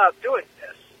 so stop doing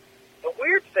this. The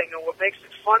weird thing, and what makes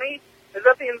it funny, is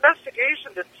that the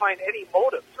investigation didn't find any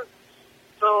motive for this.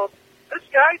 So this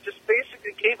guy just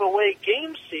basically gave away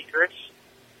game secrets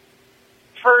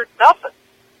for nothing.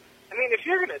 I mean, if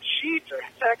you're going to cheat or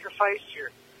sacrifice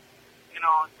your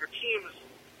team's,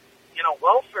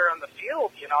 welfare on the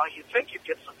field, you'd think you'd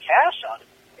get some cash out of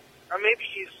it. Or maybe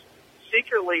he's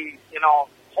secretly,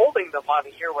 holding the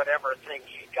money or whatever thing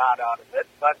he got out of it.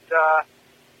 But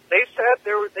they said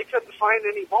they couldn't find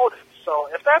any motive. So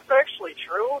if that's actually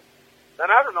true,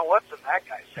 then I don't know what's in that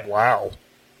guy's head. Wow.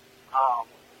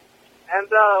 And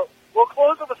we'll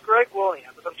close it with Greg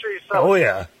Williams. I'm sure you saw. Oh,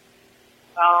 yeah.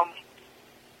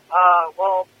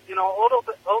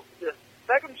 The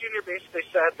Beckham Jr. basically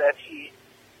said that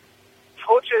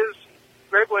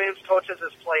Greg Williams coaches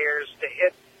his players to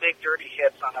hit big dirty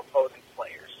hits on opposing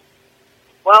players.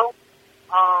 Well,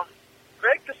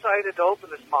 Greg decided to open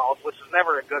his mouth, which is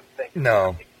never a good thing.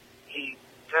 No. He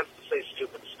tends to say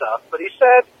stupid stuff, but he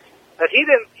said that he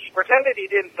pretended he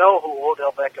didn't know who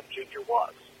Odell Beckham Jr.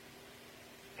 was.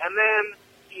 And then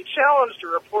he challenged a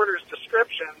reporter's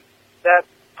description that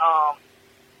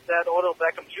Odell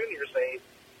Beckham Jr. is a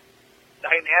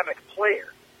dynamic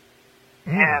player.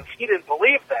 And he didn't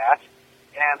believe that,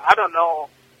 and I don't know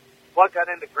what got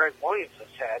into Greg Williams'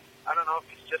 head. I don't know if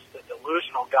he's just a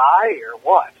delusional guy or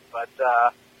what, but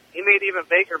he made even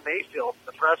Baker Mayfield at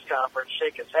the press conference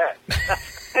shake his head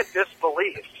and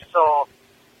disbelief. So,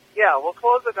 yeah, we'll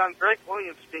close it on Greg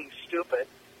Williams being stupid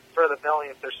for the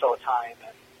millionth or so time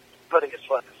and putting his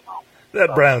foot in his mouth.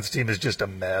 That Browns team is just a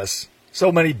mess.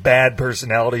 So many bad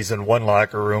personalities in one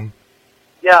locker room.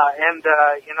 Yeah, and,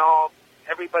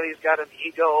 everybody's got an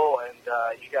ego, and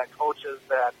you got coaches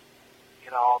that,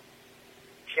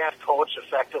 can't coach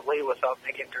effectively without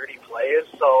making dirty plays.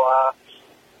 So,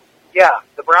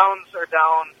 the Browns are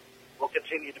down, will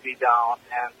continue to be down,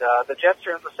 and the Jets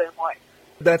are in the same way.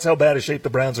 That's how bad a shape the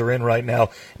Browns are in right now.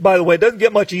 By the way, it doesn't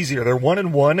get much easier. They're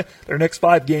 1-1. Their next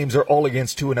 5 games are all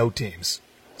against 2-0 teams.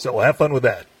 So have fun with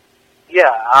that.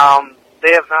 Yeah,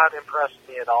 they have not impressed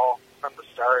me at all from the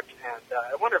start, and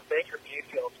I wonder if Baker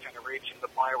Mayfield's kind of reaching the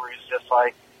point where he's just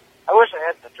like, I wish I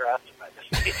hadn't been drafted by this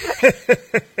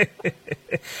team.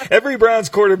 Every Browns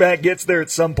quarterback gets there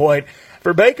at some point.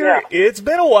 For Baker, It's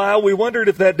been a while. We wondered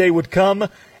if that day would come,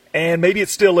 and maybe it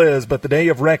still is, but the day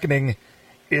of reckoning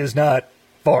is not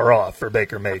far off for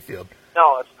Baker Mayfield.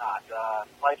 No, it's not.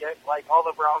 Like all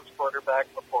the Browns quarterbacks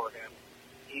before him,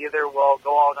 he either will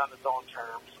go out on his own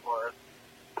terms or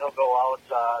he'll go out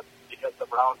because the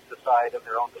Browns decide in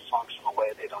their own dysfunctional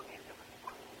way they don't need him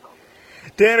anymore.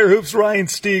 Tanner Hoops, Ryan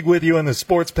Stieg with you on the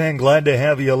Sports Pen. Glad to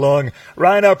have you along.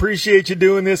 Ryan, I appreciate you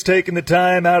doing this, taking the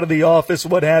time out of the office,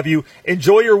 what have you.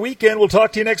 Enjoy your weekend. We'll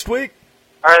talk to you next week.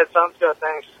 All right, sounds good.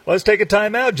 Thanks. Let's take a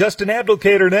time out. Justin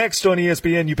Abdelkader next on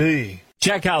ESPN UP.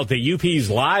 Check out the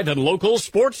UP's live and local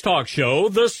sports talk show,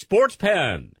 The Sports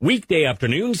Pen. Weekday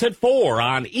afternoons at 4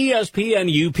 on ESPN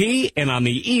UP and on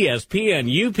the ESPN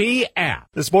UP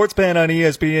app. The Sports Pen on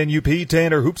ESPN UP.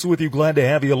 Tanner Hoops with you. Glad to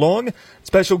have you along.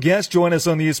 Special guest join us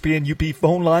on the ESPN UP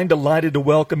phone line. Delighted to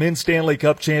welcome in Stanley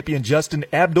Cup champion Justin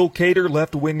Abdelkader,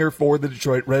 left winger for the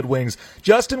Detroit Red Wings.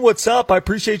 Justin, what's up? I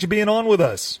appreciate you being on with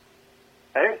us.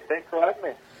 Hey, thanks for having me.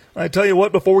 I tell you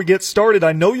what, before we get started,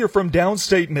 I know you're from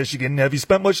downstate Michigan. Have you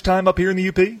spent much time up here in the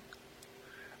UP? Just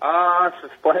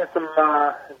playing some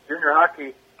junior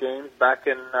hockey games back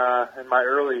in my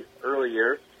early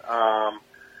years.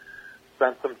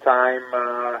 Spent some time,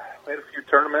 we had a few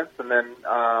tournaments, and then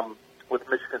with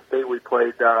Michigan State we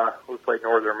played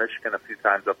Northern Michigan a few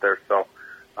times up there. So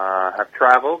have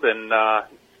traveled and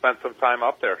spent some time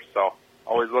up there. So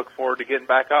always look forward to getting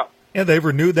back up. And they've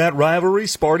renewed that rivalry.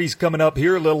 Sparty's coming up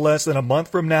here a little less than a month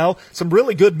from now. Some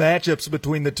really good matchups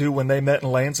between the two when they met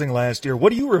in Lansing last year.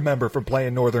 What do you remember from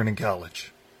playing Northern in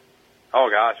college? Oh,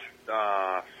 gosh.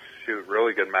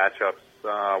 Really good matchups.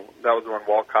 That was when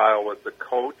Walt Kyle was the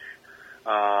coach.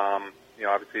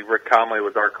 Obviously Rick Comley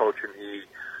was our coach, and he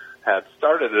had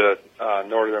started a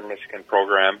Northern Michigan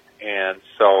program. And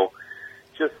so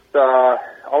just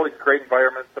always great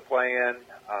environments to play in.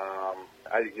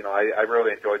 I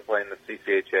really enjoyed playing the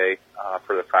CCHA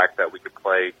for the fact that we could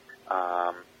play,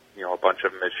 a bunch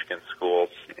of Michigan schools,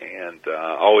 and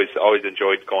always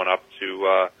enjoyed going up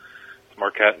to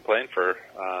Marquette and playing for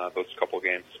those couple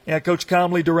games. Yeah, Coach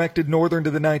Comley directed Northern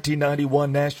to the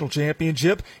 1991 National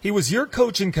Championship. He was your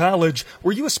coach in college.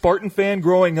 Were you a Spartan fan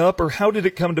growing up, or how did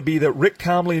it come to be that Rick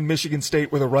Comley and Michigan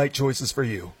State were the right choices for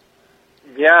you?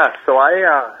 Yeah, so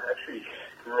I actually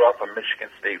grew up a Michigan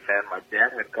State fan. My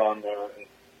dad had gone there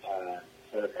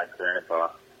with my grandpa,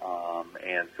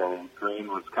 and so green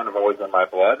was kind of always in my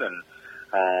blood, and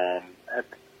had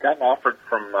gotten offered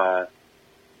from a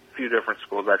few different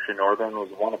schools. Actually, Northern was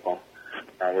one of them.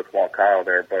 with Walt Kyle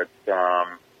there. But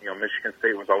Michigan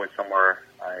State was always somewhere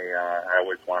I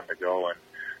always wanted to go, and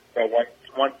so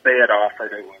once they had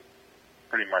offered, it was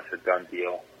pretty much a done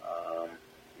deal.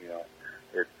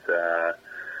 It's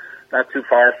not too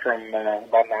far from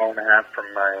about an hour and a half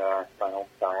from my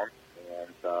hometown,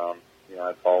 and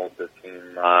I followed the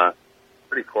team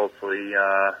pretty closely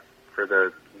for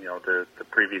the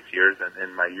previous years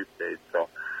in my youth days. So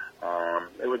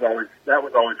that was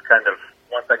always kind of,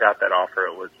 once I got that offer,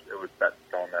 it was set in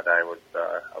stone that I was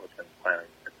planning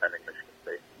attending Michigan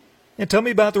State. And tell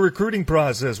me about the recruiting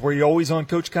process. Were you always on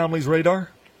Coach Comley's radar?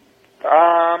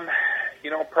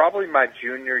 Probably my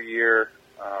junior year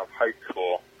of high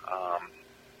school.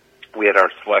 We had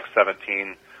our Select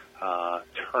 17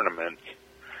 tournament,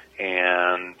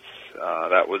 and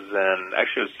that was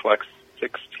it was Select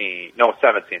 16, no,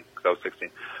 17, because I was 16.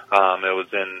 It was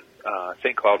in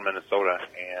St. Cloud, Minnesota,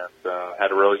 and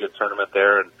had a really good tournament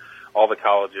there, and all the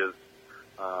colleges,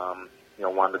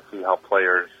 wanted to see how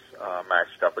players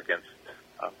matched up against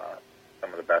some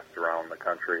of the best around the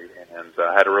country, and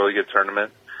had a really good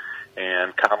tournament.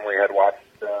 And Comley had watched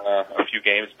a few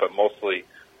games, but mostly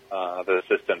the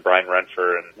assistant Brian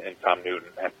Renfer and Tom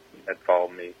Newton had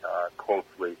followed me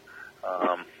closely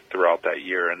throughout that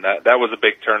year. And that was a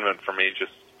big tournament for me,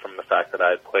 just from the fact that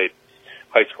I had played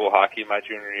high school hockey my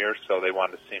junior year, so they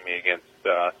wanted to see me against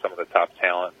some of the top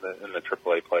talent in the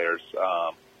AAA players,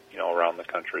 around the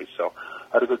country. So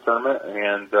I had a good tournament,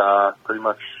 and pretty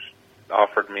much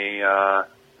offered me,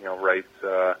 right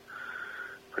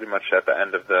pretty much at the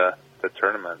end of the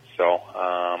tournament. So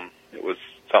it was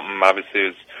something obviously I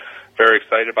was very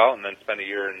excited about, and then spent a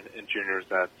year in juniors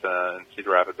in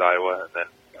Cedar Rapids, Iowa, and then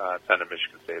attended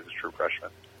Michigan State as a true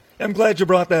freshman. I'm glad you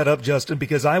brought that up, Justin,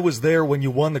 because I was there when you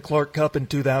won the Clark Cup in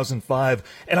 2005,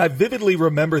 and I vividly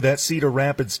remember that Cedar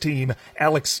Rapids team.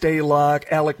 Alex Stalock,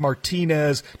 Alec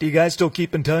Martinez. Do you guys still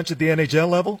keep in touch at the NHL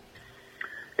level?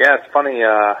 Yeah, it's funny.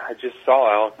 I just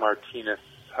saw Alec Martinez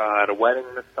at a wedding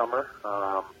this summer,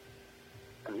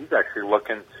 and he's actually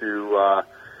looking to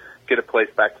get a place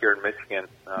back here in Michigan.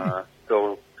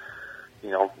 Still,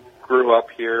 grew up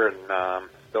here and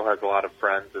still has a lot of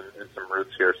friends and some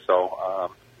roots here.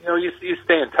 So, you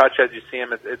stay in touch as you see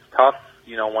him. It's tough,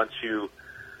 once you,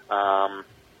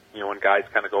 when guys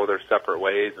kind of go their separate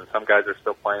ways, and some guys are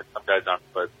still playing, some guys aren't.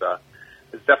 But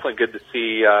it's definitely good to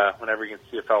see whenever you can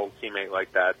see a fellow teammate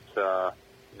like that.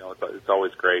 It's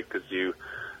always great because you,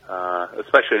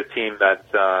 especially a team that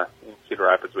in Cedar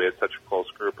Rapids we had such a close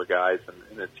group of guys,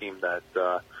 and a team that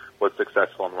was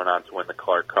successful and went on to win the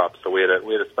Clark Cup. So we had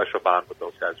a special bond with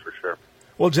those guys for sure.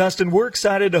 Well, Justin, we're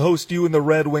excited to host you and the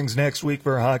Red Wings next week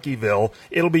for Hockeyville.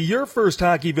 It'll be your first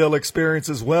Hockeyville experience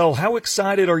as well. How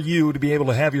excited are you to be able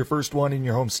to have your first one in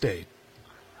your home state?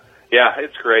 Yeah,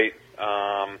 it's great.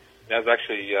 I was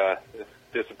actually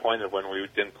disappointed when we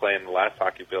didn't play in the last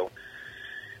Hockeyville.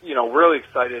 Really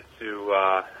excited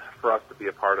for us to be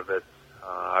a part of it.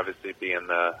 Obviously, being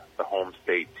the home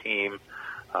state team,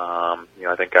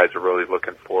 I think guys are really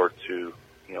looking forward to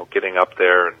getting up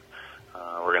there, and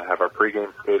we're going to have our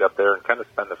pregame skate up there and kind of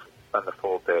spend the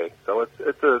full day. So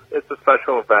it's a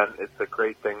special event. It's a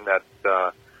great thing that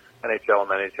NHL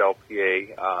and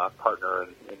NHLPA partner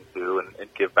and do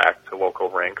and give back to local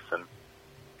rinks. And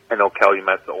I know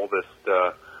Calumet's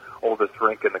the oldest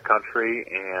rink in the country,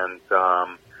 and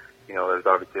there's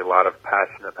obviously a lot of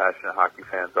passionate hockey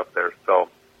fans up there. So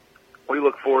we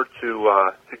look forward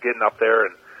to getting up there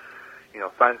and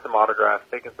signing some autographs,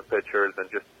 taking some pictures, and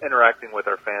just interacting with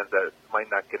our fans that might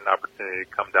not get an opportunity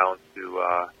to come down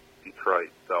to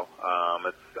Detroit. So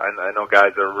I know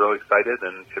guys are really excited,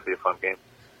 and it should be a fun game.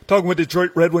 Talking with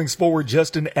Detroit Red Wings forward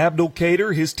Justin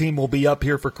Abdelkader. His team will be up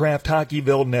here for Kraft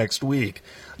Hockeyville next week.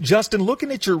 Justin, looking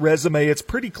at your resume, it's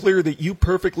pretty clear that you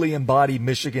perfectly embody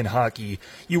Michigan hockey.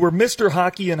 You were Mr.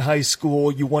 Hockey in high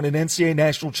school. You won an NCAA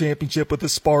national championship with the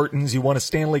Spartans. You won a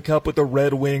Stanley Cup with the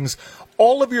Red Wings.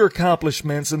 All of your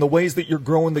accomplishments and the ways that you're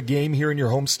growing the game here in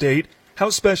your home state, how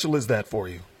special is that for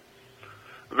you?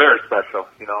 Very special.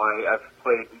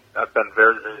 I've been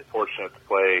very, very fortunate to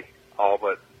play all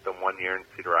but the 1 year in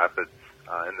Cedar Rapids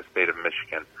in the state of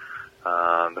Michigan.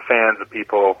 The fans, the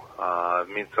people,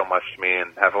 mean so much to me,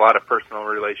 and have a lot of personal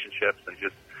relationships, and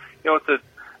just,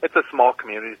 it's a small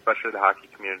community, especially the hockey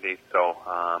community. So,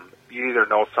 you either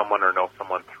know someone or know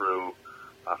someone through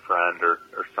a friend or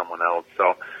someone else.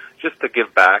 So just to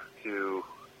give back to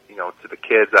the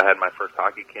kids. I had my first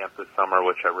hockey camp this summer,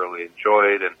 which I really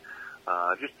enjoyed, and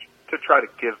just to try to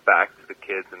give back to the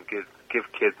kids and give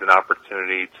kids an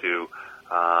opportunity to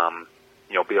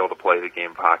be able to play the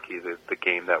game of hockey, the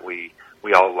game that we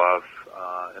all love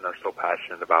and are so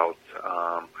passionate about.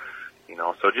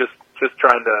 So just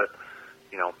trying to,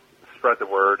 spread the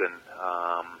word and,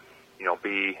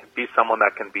 be someone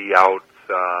that can be out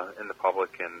in the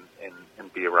public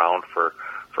and be around for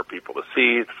people to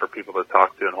see, for people to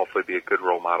talk to, and hopefully be a good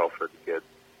role model for the kids.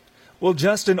 Well,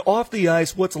 Justin, off the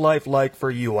ice, what's life like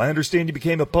for you? I understand you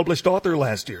became a published author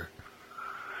last year.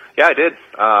 Yeah, I did.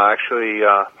 Actually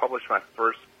published my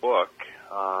first book,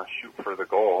 Shoot for the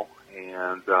Goal,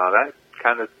 and that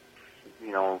kind of,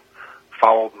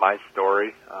 followed my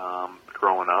story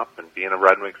growing up and being a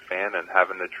Red Wings fan and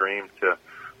having the dream to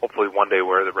hopefully one day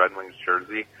wear the Red Wings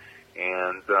jersey.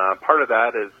 And part of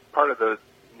the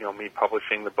me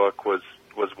publishing the book was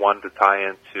one to tie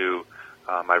into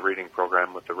my reading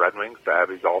program with the Red Wings, the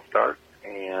Abby's All-Stars,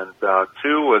 and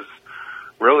two was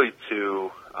really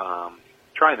to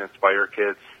try and inspire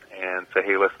kids and say,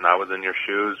 hey, listen, I was in your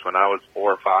shoes when I was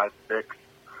 4, 5, 6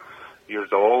 years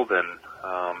old and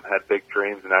had big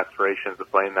dreams and aspirations of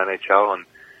playing the NHL, and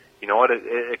you know what,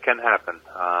 it can happen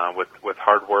with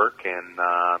hard work and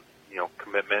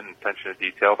commitment and attention to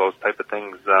detail. Those type of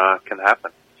things can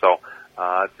happen. So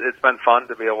it's been fun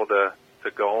to be able to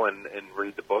go and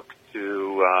read the book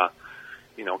to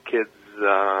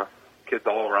kids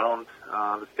all around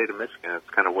the state of Michigan. It's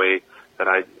kind of a way that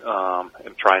I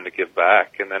am trying to give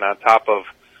back. And then on top of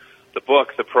the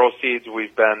book, the proceeds,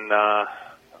 we've been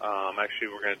actually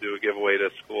we're going to do a giveaway to a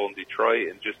school in Detroit,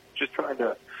 and just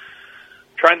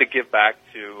trying to give back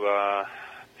to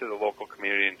the local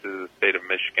community and to the state of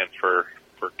Michigan for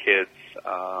kids,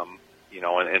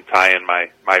 and tie in my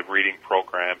reading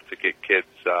program to get kids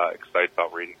excited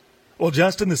about reading. Well,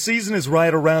 Justin, the season is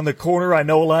right around the corner. I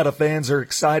know a lot of fans are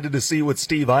excited to see what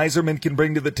Steve Yzerman can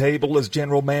bring to the table as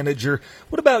general manager.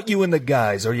 What about you and the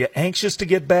guys? Are you anxious to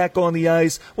get back on the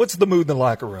ice? What's the mood in the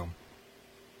locker room?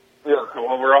 Yeah,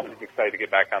 well, we're always excited to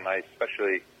get back on the ice,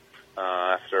 especially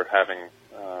after having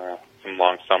some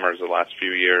long summers the last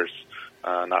few years,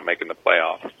 not making the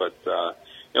playoffs. But,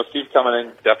 Steve coming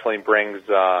in definitely brings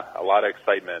a lot of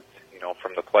excitement,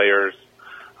 from the players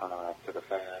to the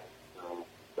fans.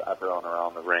 Everyone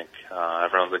around the rink.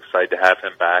 Everyone's excited to have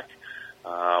him back,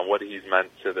 what he's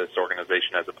meant to this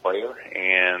organization as a player,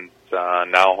 and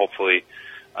now hopefully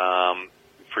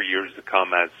for years to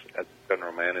come as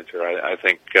general manager. I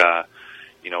think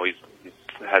he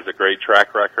has a great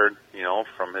track record,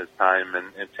 from his time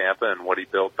in Tampa and what he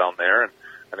built down there, and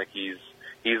I think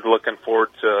he's looking forward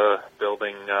to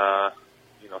building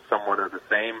somewhat of the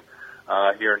same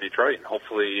here in Detroit, and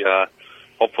hopefully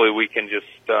we can just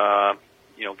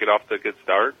get off to a good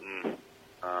start, and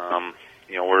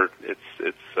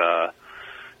it's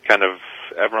kind of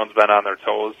everyone's been on their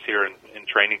toes here in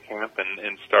training camp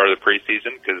and start of the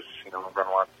preseason because everyone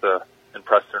wants to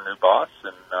impress their new boss,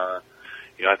 and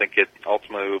I think it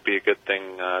ultimately will be a good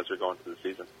thing as we go into the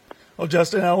season. Well,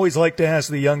 Justin, I always like to ask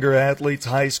the younger athletes,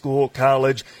 high school,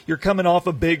 college, you're coming off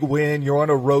a big win, you're on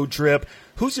a road trip.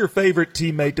 Who's your favorite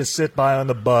teammate to sit by on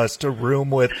the bus, to room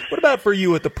with? What about for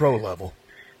you at the pro level?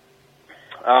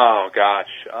 Oh, gosh.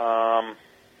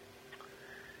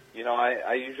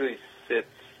 I usually sit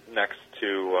next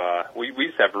to, we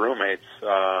used to have roommates,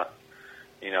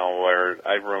 where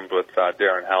I roomed with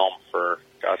Darren Helm for,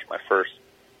 my first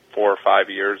 4 or 5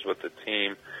 years with the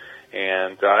team.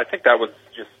 And I think that was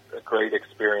just a great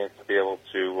experience to be able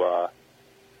to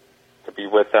be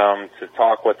with them, to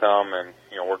talk with them, and,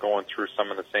 we're going through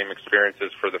some of the same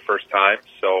experiences for the first time.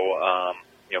 So,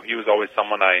 he was always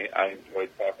someone I enjoyed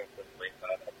talking to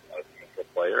as a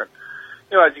player.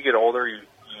 And, as you get older, you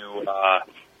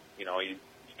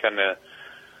kind of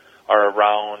are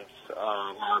around a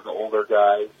lot of the older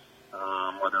guys,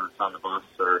 whether it's on the bus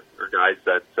or guys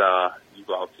that you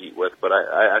go out to eat with. But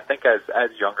I think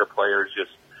as younger players,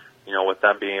 just with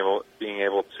them being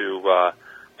able to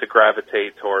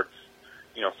gravitate towards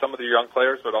some of the young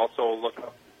players, but also look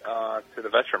up to the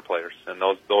veteran players, and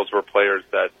those were players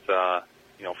that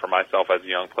for myself as a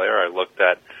young player, I looked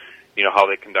at how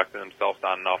they conducted themselves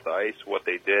on and off the ice, what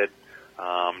they did.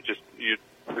 You're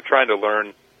trying to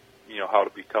learn how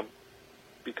to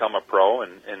become a pro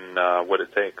and what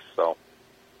it takes. So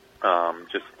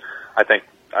I think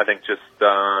just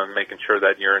making sure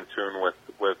that you're in tune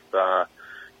with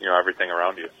everything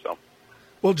around you. So.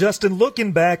 Well, Justin,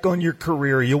 looking back on your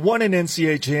career, you won an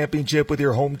NCAA championship with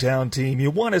your hometown team. You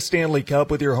won a Stanley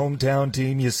Cup with your hometown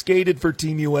team. You skated for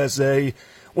Team USA.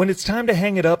 When it's time to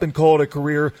hang it up and call it a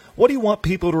career, what do you want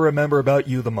people to remember about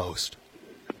you the most?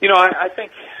 I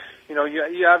think,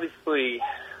 you obviously,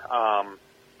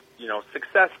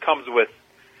 success comes with,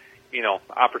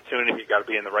 opportunity. You got to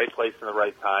be in the right place in the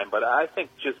right time. But I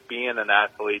think just being an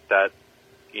athlete that,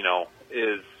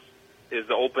 is is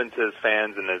open to his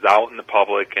fans and is out in the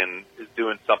public and is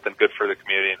doing something good for the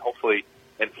community and hopefully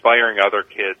inspiring other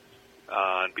kids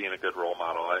and being a good role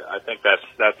model. I think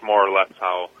that's more or less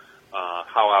how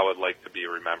I would like to be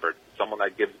remembered. Someone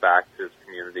that gives back to his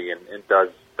community and does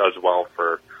well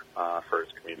for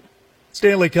his community.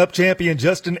 Stanley Cup champion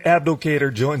Justin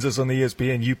Abdelkader joins us on the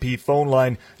ESPN UP phone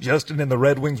line. Justin and the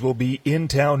Red Wings will be in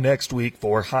town next week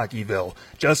for Hockeyville.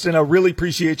 Justin, I really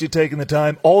appreciate you taking the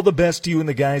time. All the best to you and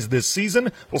the guys this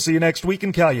season. We'll see you next week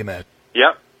in Calumet.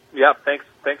 Yep.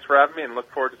 Thanks for having me, and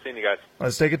look forward to seeing you guys.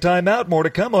 Let's take a time out. More to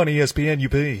come on ESPN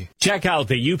UP. Check out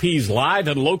the UP's live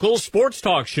and local sports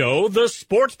talk show, The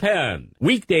Sports Pen.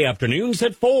 Weekday afternoons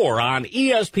at 4 on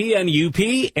ESPN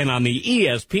UP and on the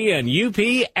ESPN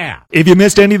UP app. If you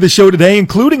missed any of the show today,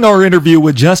 including our interview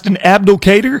with Justin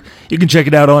Abdelkader, you can check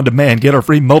it out on demand. Get our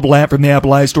free mobile app from the Apple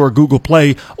iStore or Google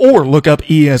Play, or look up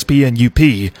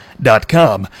ESPNUP.com.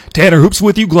 Tanner Hoops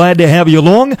with you. Glad to have you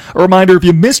along. A reminder, if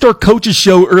you missed our coaches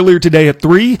show earlier today at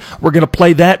 3, we're going to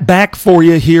play that back for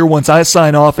you here once I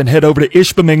sign off and head over to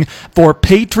Ishpeming for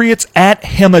Patriots at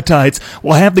Hematites.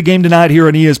 We'll have the game tonight here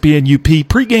on ESPN UP.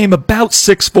 Pre-game about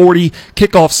 6:40,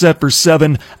 kickoff set for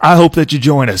 7. I hope that you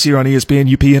join us here on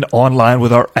ESPN UP and online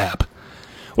with our app.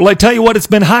 Well, I tell you what, it's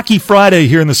been Hockey Friday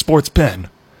here in the Sports Pen.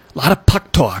 A lot of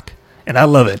puck talk, and I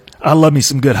love it. I love me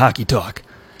some good hockey talk.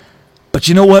 But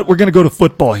you know what? We're going to go to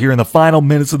football here in the final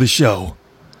minutes of the show,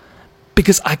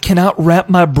 because I cannot wrap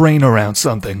my brain around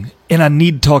something, and I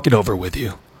need to talk it over with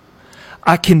you.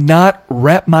 I cannot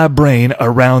wrap my brain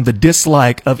around the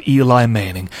dislike of Eli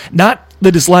Manning. Not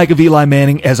the dislike of Eli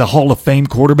Manning as a Hall of Fame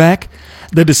quarterback,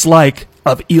 the dislike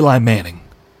of Eli Manning.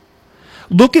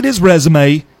 Look at his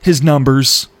resume, his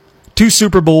numbers, 2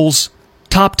 Super Bowls,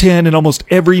 top 10 in almost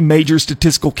every major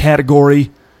statistical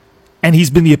category, and he's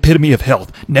been the epitome of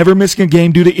health. Never missing a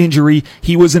game due to injury.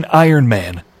 He was an Iron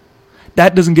Man.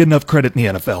 That doesn't get enough credit in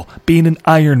the NFL, being an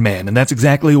Iron Man, and that's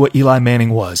exactly what Eli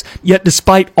Manning was. Yet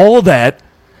despite all that,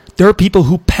 there are people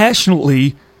who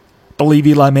passionately believe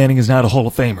Eli Manning is not a Hall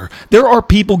of Famer. There are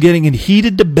people getting in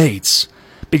heated debates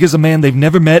because a man they've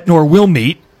never met nor will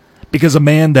meet, because a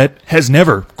man that has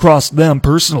never crossed them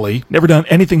personally, never done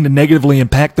anything to negatively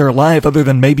impact their life other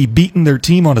than maybe beating their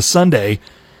team on a Sunday,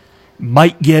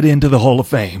 might get into the Hall of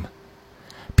Fame.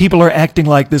 People are acting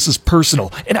like this is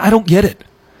personal, and I don't get it.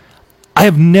 I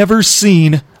have never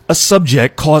seen a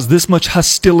subject cause this much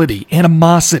hostility,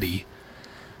 animosity.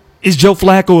 Is Joe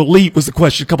Flacco elite, was the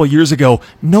question a couple of years ago.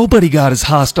 Nobody got as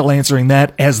hostile answering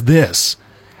that as this.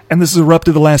 And this has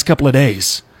erupted the last couple of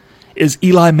days. Is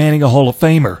Eli Manning a Hall of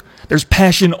Famer? There's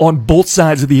passion on both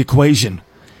sides of the equation,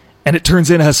 and it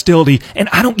turns into hostility, and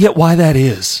I don't get why that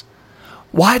is.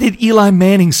 Why did Eli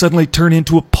Manning suddenly turn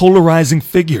into a polarizing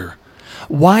figure?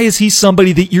 Why is he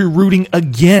somebody that you're rooting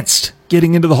against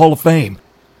getting into the Hall of Fame?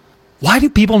 Why do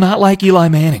people not like Eli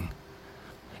Manning?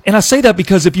 And I say that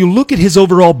because if you look at his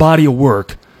overall body of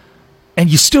work and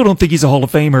you still don't think he's a Hall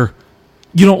of Famer,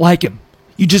 you don't like him.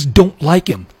 You just don't like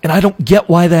him. And I don't get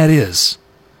why that is.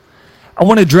 I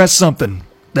want to address something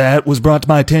that was brought to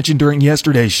my attention during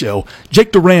yesterday's show.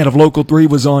 Jake Duran of Local 3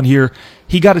 was on here.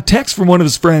 He got a text from one of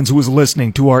his friends who was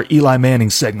listening to our Eli Manning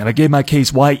segment. I gave my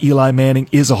case why Eli Manning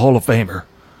is a Hall of Famer.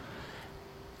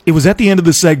 It was at the end of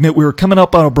the segment. We were coming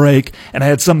up on a break, and I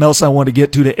had something else I wanted to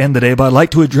get to end the day, but I'd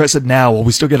like to address it now while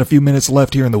we still got a few minutes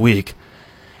left here in the week.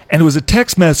 And it was a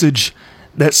text message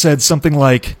that said something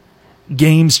like,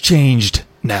 "Games changed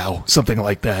now," something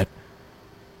like that.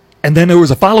 And then there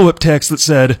was a follow-up text that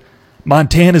said,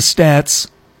 "Montana's stats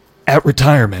at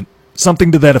retirement,"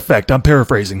 something to that effect. I'm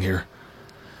paraphrasing here.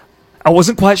 I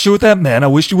wasn't quite sure what that meant. I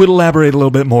wish you would elaborate a little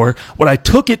bit more. What I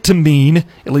took it to mean,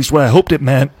 at least what I hoped it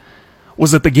meant,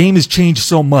 was that the game has changed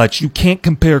so much, you can't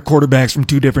compare quarterbacks from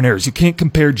 2 different eras. You can't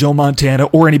compare Joe Montana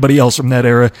or anybody else from that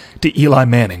era to Eli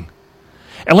Manning.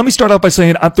 And let me start out by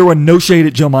saying I'm throwing no shade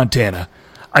at Joe Montana.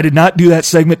 I did not do that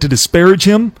segment to disparage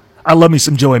him. I love me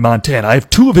some Joey Montana. I have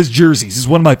 2 of his jerseys. He's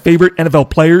one of my favorite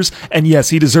NFL players, and yes,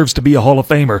 he deserves to be a Hall of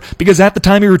Famer, because at the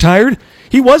time he retired,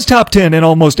 he was top 10 in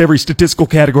almost every statistical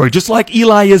category, just like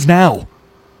Eli is now.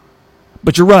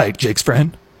 But you're right, Jake's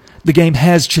friend. The game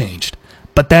has changed.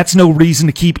 But that's no reason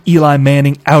to keep Eli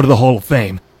Manning out of the Hall of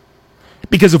Fame.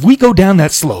 Because if we go down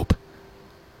that slope,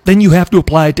 then you have to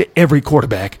apply it to every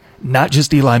quarterback, not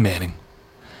just Eli Manning.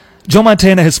 Joe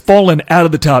Montana has fallen out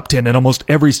of the top 10 in almost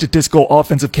every statistical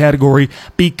offensive category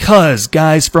because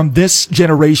guys from this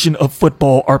generation of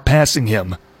football are passing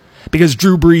him. Because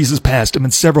Drew Brees has passed him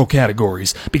in several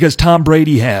categories. Because Tom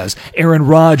Brady has. Aaron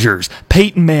Rodgers.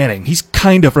 Peyton Manning. He's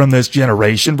kind of from this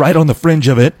generation, right on the fringe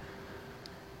of it.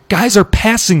 Guys are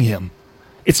passing him.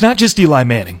 It's not just Eli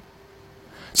Manning.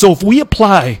 So if we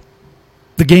apply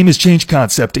the game has changed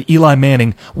concept to Eli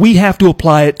Manning, we have to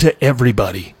apply it to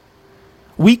everybody.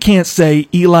 We can't say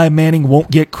Eli Manning won't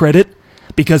get credit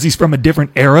because he's from a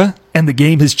different era and the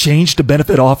game has changed to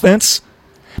benefit offense,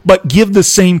 but give the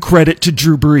same credit to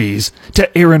Drew Brees,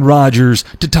 to Aaron Rodgers,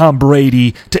 to Tom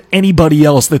Brady, to anybody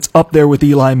else that's up there with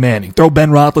Eli Manning. Throw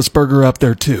Ben Roethlisberger up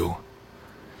there too.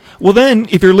 Well then,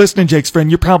 if you're listening, Jake's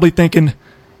friend, you're probably thinking,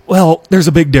 well, there's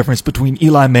a big difference between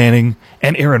Eli Manning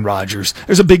and Aaron Rodgers.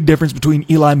 There's a big difference between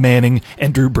Eli Manning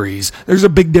and Drew Brees. There's a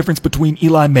big difference between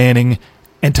Eli Manning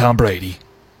and Tom Brady.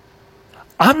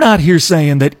 I'm not here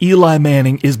saying that Eli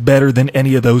Manning is better than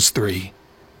any of those three.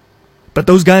 But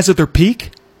those guys at their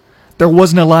peak, there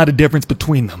wasn't a lot of difference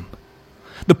between them.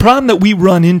 The problem that we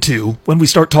run into when we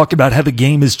start talking about how the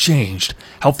game has changed,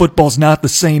 how football's not the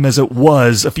same as it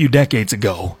was a few decades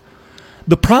ago,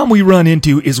 the problem we run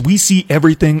into is we see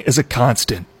everything as a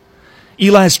constant.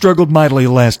 Eli has struggled mightily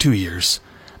the last 2 years.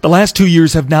 The last 2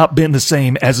 years have not been the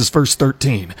same as his first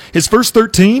 13. His first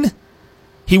 13,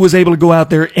 he was able to go out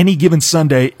there any given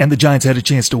Sunday and the Giants had a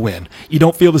chance to win. You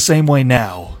don't feel the same way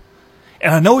now.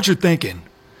 And I know what you're thinking.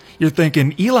 You're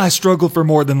thinking Eli struggled for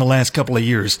more than the last couple of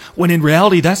years, when in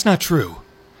reality that's not true.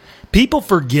 People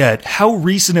forget how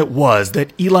recent it was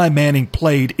that Eli Manning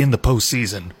played in the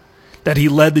postseason, that he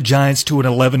led the Giants to an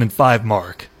 11-5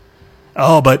 mark.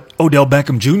 Oh, but Odell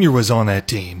Beckham Jr. was on that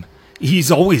team.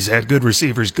 He's always had good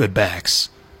receivers, good backs.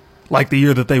 Like the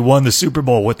year that they won the Super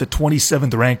Bowl with the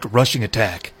 27th ranked rushing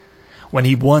attack, when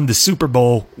he won the Super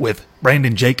Bowl with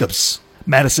Brandon Jacobs,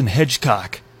 Madison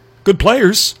Hedgecock. Good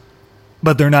players,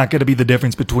 but they're not going to be the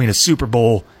difference between a Super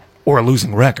Bowl or a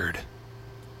losing record.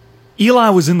 Eli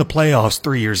was in the playoffs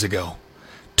 3 years ago.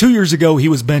 2 years ago, he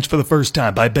was benched for the first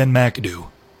time by Ben McAdoo.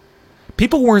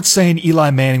 People weren't saying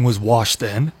Eli Manning was washed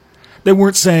then. They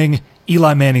weren't saying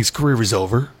Eli Manning's career was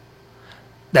over.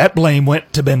 That blame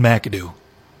went to Ben McAdoo,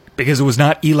 because it was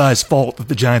not Eli's fault that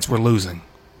the Giants were losing.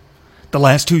 The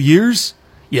last 2 years?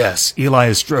 Yes, Eli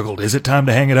has struggled. Is it time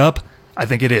to hang it up? I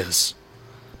think it is.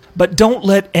 But don't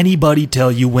let anybody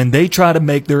tell you when they try to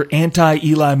make their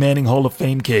anti-Eli Manning Hall of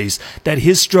Fame case that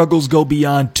his struggles go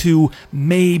beyond 2,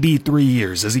 maybe 3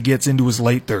 years as he gets into his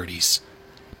late 30s.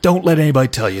 Don't let anybody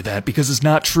tell you that, because it's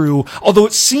not true, although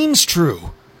it seems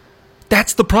true.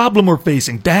 That's the problem we're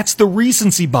facing. That's the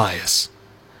recency bias.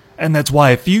 And that's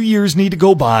why a few years need to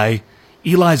go by.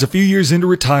 Eli's a few years into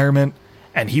retirement,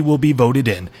 and he will be voted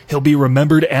in. He'll be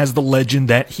remembered as the legend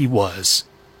that he was.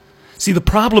 See, the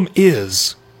problem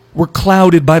is we're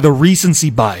clouded by the recency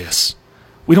bias.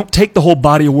 We don't take the whole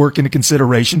body of work into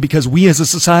consideration because we as a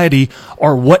society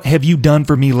are what have you done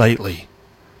for me lately?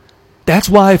 That's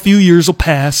why a few years will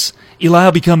pass. Eli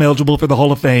will become eligible for the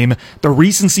Hall of Fame. The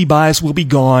recency bias will be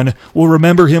gone. We'll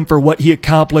remember him for what he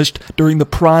accomplished during the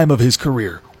prime of his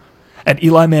career. And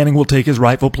Eli Manning will take his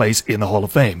rightful place in the Hall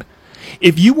of Fame.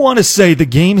 If you want to say the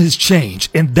game has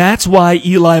changed, and that's why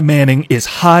Eli Manning is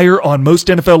higher on most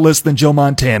NFL lists than Joe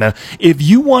Montana, if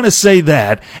you want to say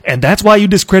that, and that's why you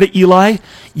discredit Eli,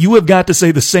 you have got to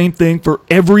say the same thing for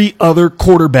every other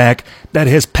quarterback that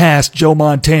has passed Joe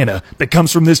Montana that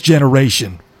comes from this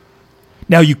generation.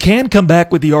 Now, you can come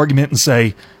back with the argument and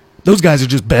say, those guys are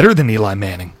just better than Eli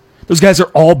Manning. Those guys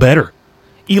are all better.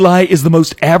 Eli is the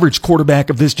most average quarterback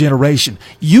of this generation.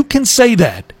 You can say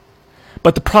that.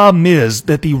 But the problem is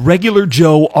that the regular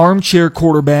Joe armchair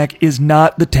quarterback is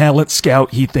not the talent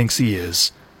scout he thinks he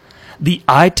is. The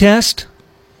eye test,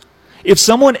 if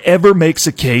someone ever makes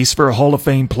a case for a Hall of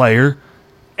Fame player,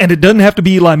 and it doesn't have to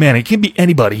be Eli Manning, it can be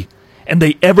anybody, and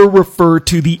they ever refer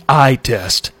to the eye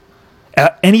test,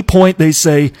 at any point they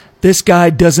say, this guy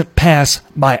doesn't pass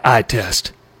my eye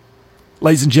test.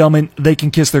 Ladies and gentlemen, they can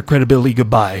kiss their credibility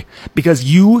goodbye, because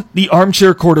you, the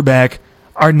armchair quarterback,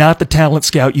 are not the talent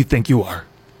scout you think you are.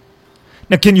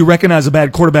 Now, can you recognize a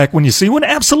bad quarterback when you see one?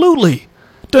 Absolutely.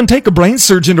 Doesn't take a brain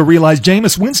surgeon to realize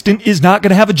Jameis Winston is not going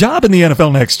to have a job in the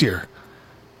NFL next year.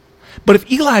 But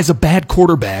if Eli is a bad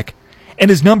quarterback,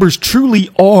 and his numbers truly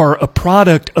are a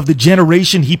product of the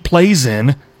generation he plays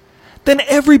in, then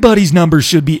everybody's numbers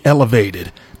should be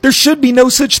elevated. There should be no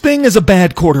such thing as a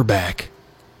bad quarterback.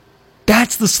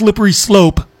 That's the slippery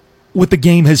slope with the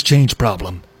game has changed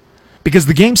problem. Because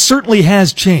the game certainly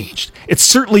has changed. It's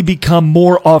certainly become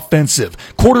more offensive.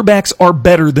 Quarterbacks are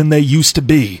better than they used to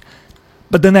be.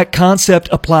 But then that concept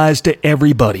applies to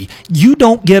everybody. You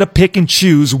don't get to pick and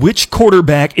choose which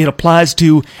quarterback it applies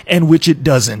to and which it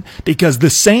doesn't. Because the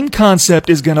same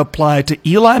concept is going to apply to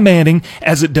Eli Manning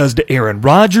as it does to Aaron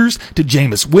Rodgers, to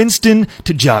Jameis Winston,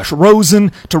 to Josh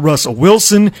Rosen, to Russell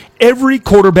Wilson. Every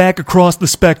quarterback across the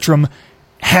spectrum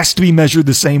has to be measured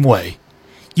the same way.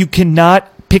 You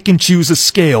cannot pick and choose a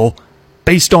scale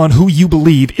based on who you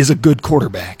believe is a good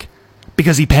quarterback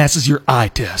because he passes your eye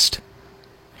test.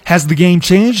 Has the game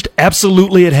changed?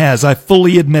 Absolutely it has. I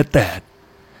fully admit that.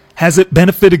 Has it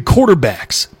benefited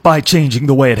quarterbacks by changing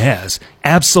the way it has?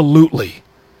 Absolutely.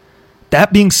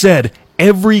 That being said,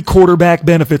 every quarterback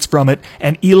benefits from it,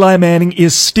 and Eli Manning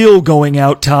is still going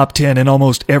out top 10 in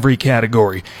almost every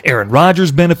category. Aaron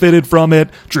Rodgers benefited from it.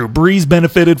 Drew Brees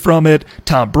benefited from it.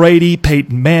 Tom Brady,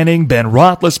 Peyton Manning, Ben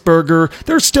Roethlisberger.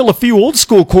 There's still a few old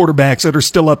school quarterbacks that are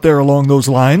still up there along those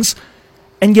lines,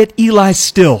 and yet Eli's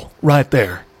still right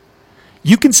there.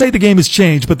 You can say the game has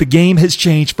changed, but the game has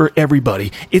changed for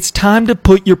everybody. It's time to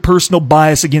put your personal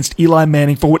bias against Eli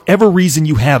Manning for whatever reason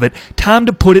you have it. Time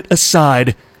to put it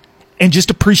aside and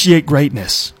just appreciate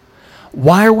greatness.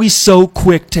 Why are we so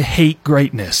quick to hate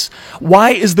greatness? Why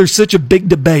is there such a big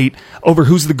debate over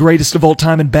who's the greatest of all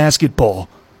time in basketball?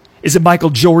 Is it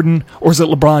Michael Jordan or is it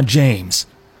LeBron James?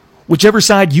 Whichever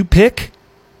side you pick,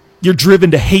 you're driven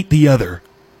to hate the other.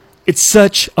 It's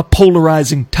such a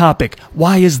polarizing topic.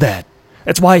 Why is that?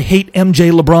 That's why I hate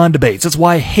MJ LeBron debates. That's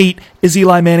why I hate is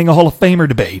Eli Manning a Hall of Famer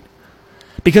debate.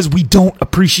 Because we don't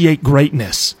appreciate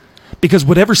greatness. Because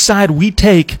whatever side we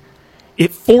take,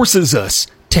 it forces us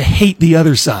to hate the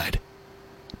other side.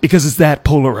 Because it's that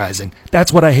polarizing.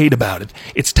 That's what I hate about it.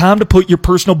 It's time to put your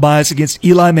personal bias against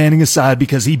Eli Manning aside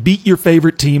because he beat your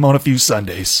favorite team on a few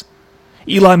Sundays.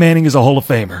 Eli Manning is a Hall of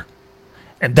Famer.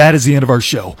 And that is the end of our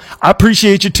show. I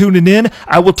appreciate you tuning in.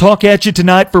 I will talk at you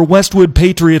tonight for Westwood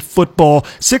Patriot football.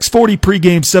 6:40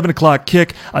 pregame, 7 o'clock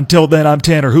kick. Until then, I'm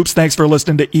Tanner Hoops. Thanks for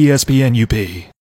listening to ESPN UP.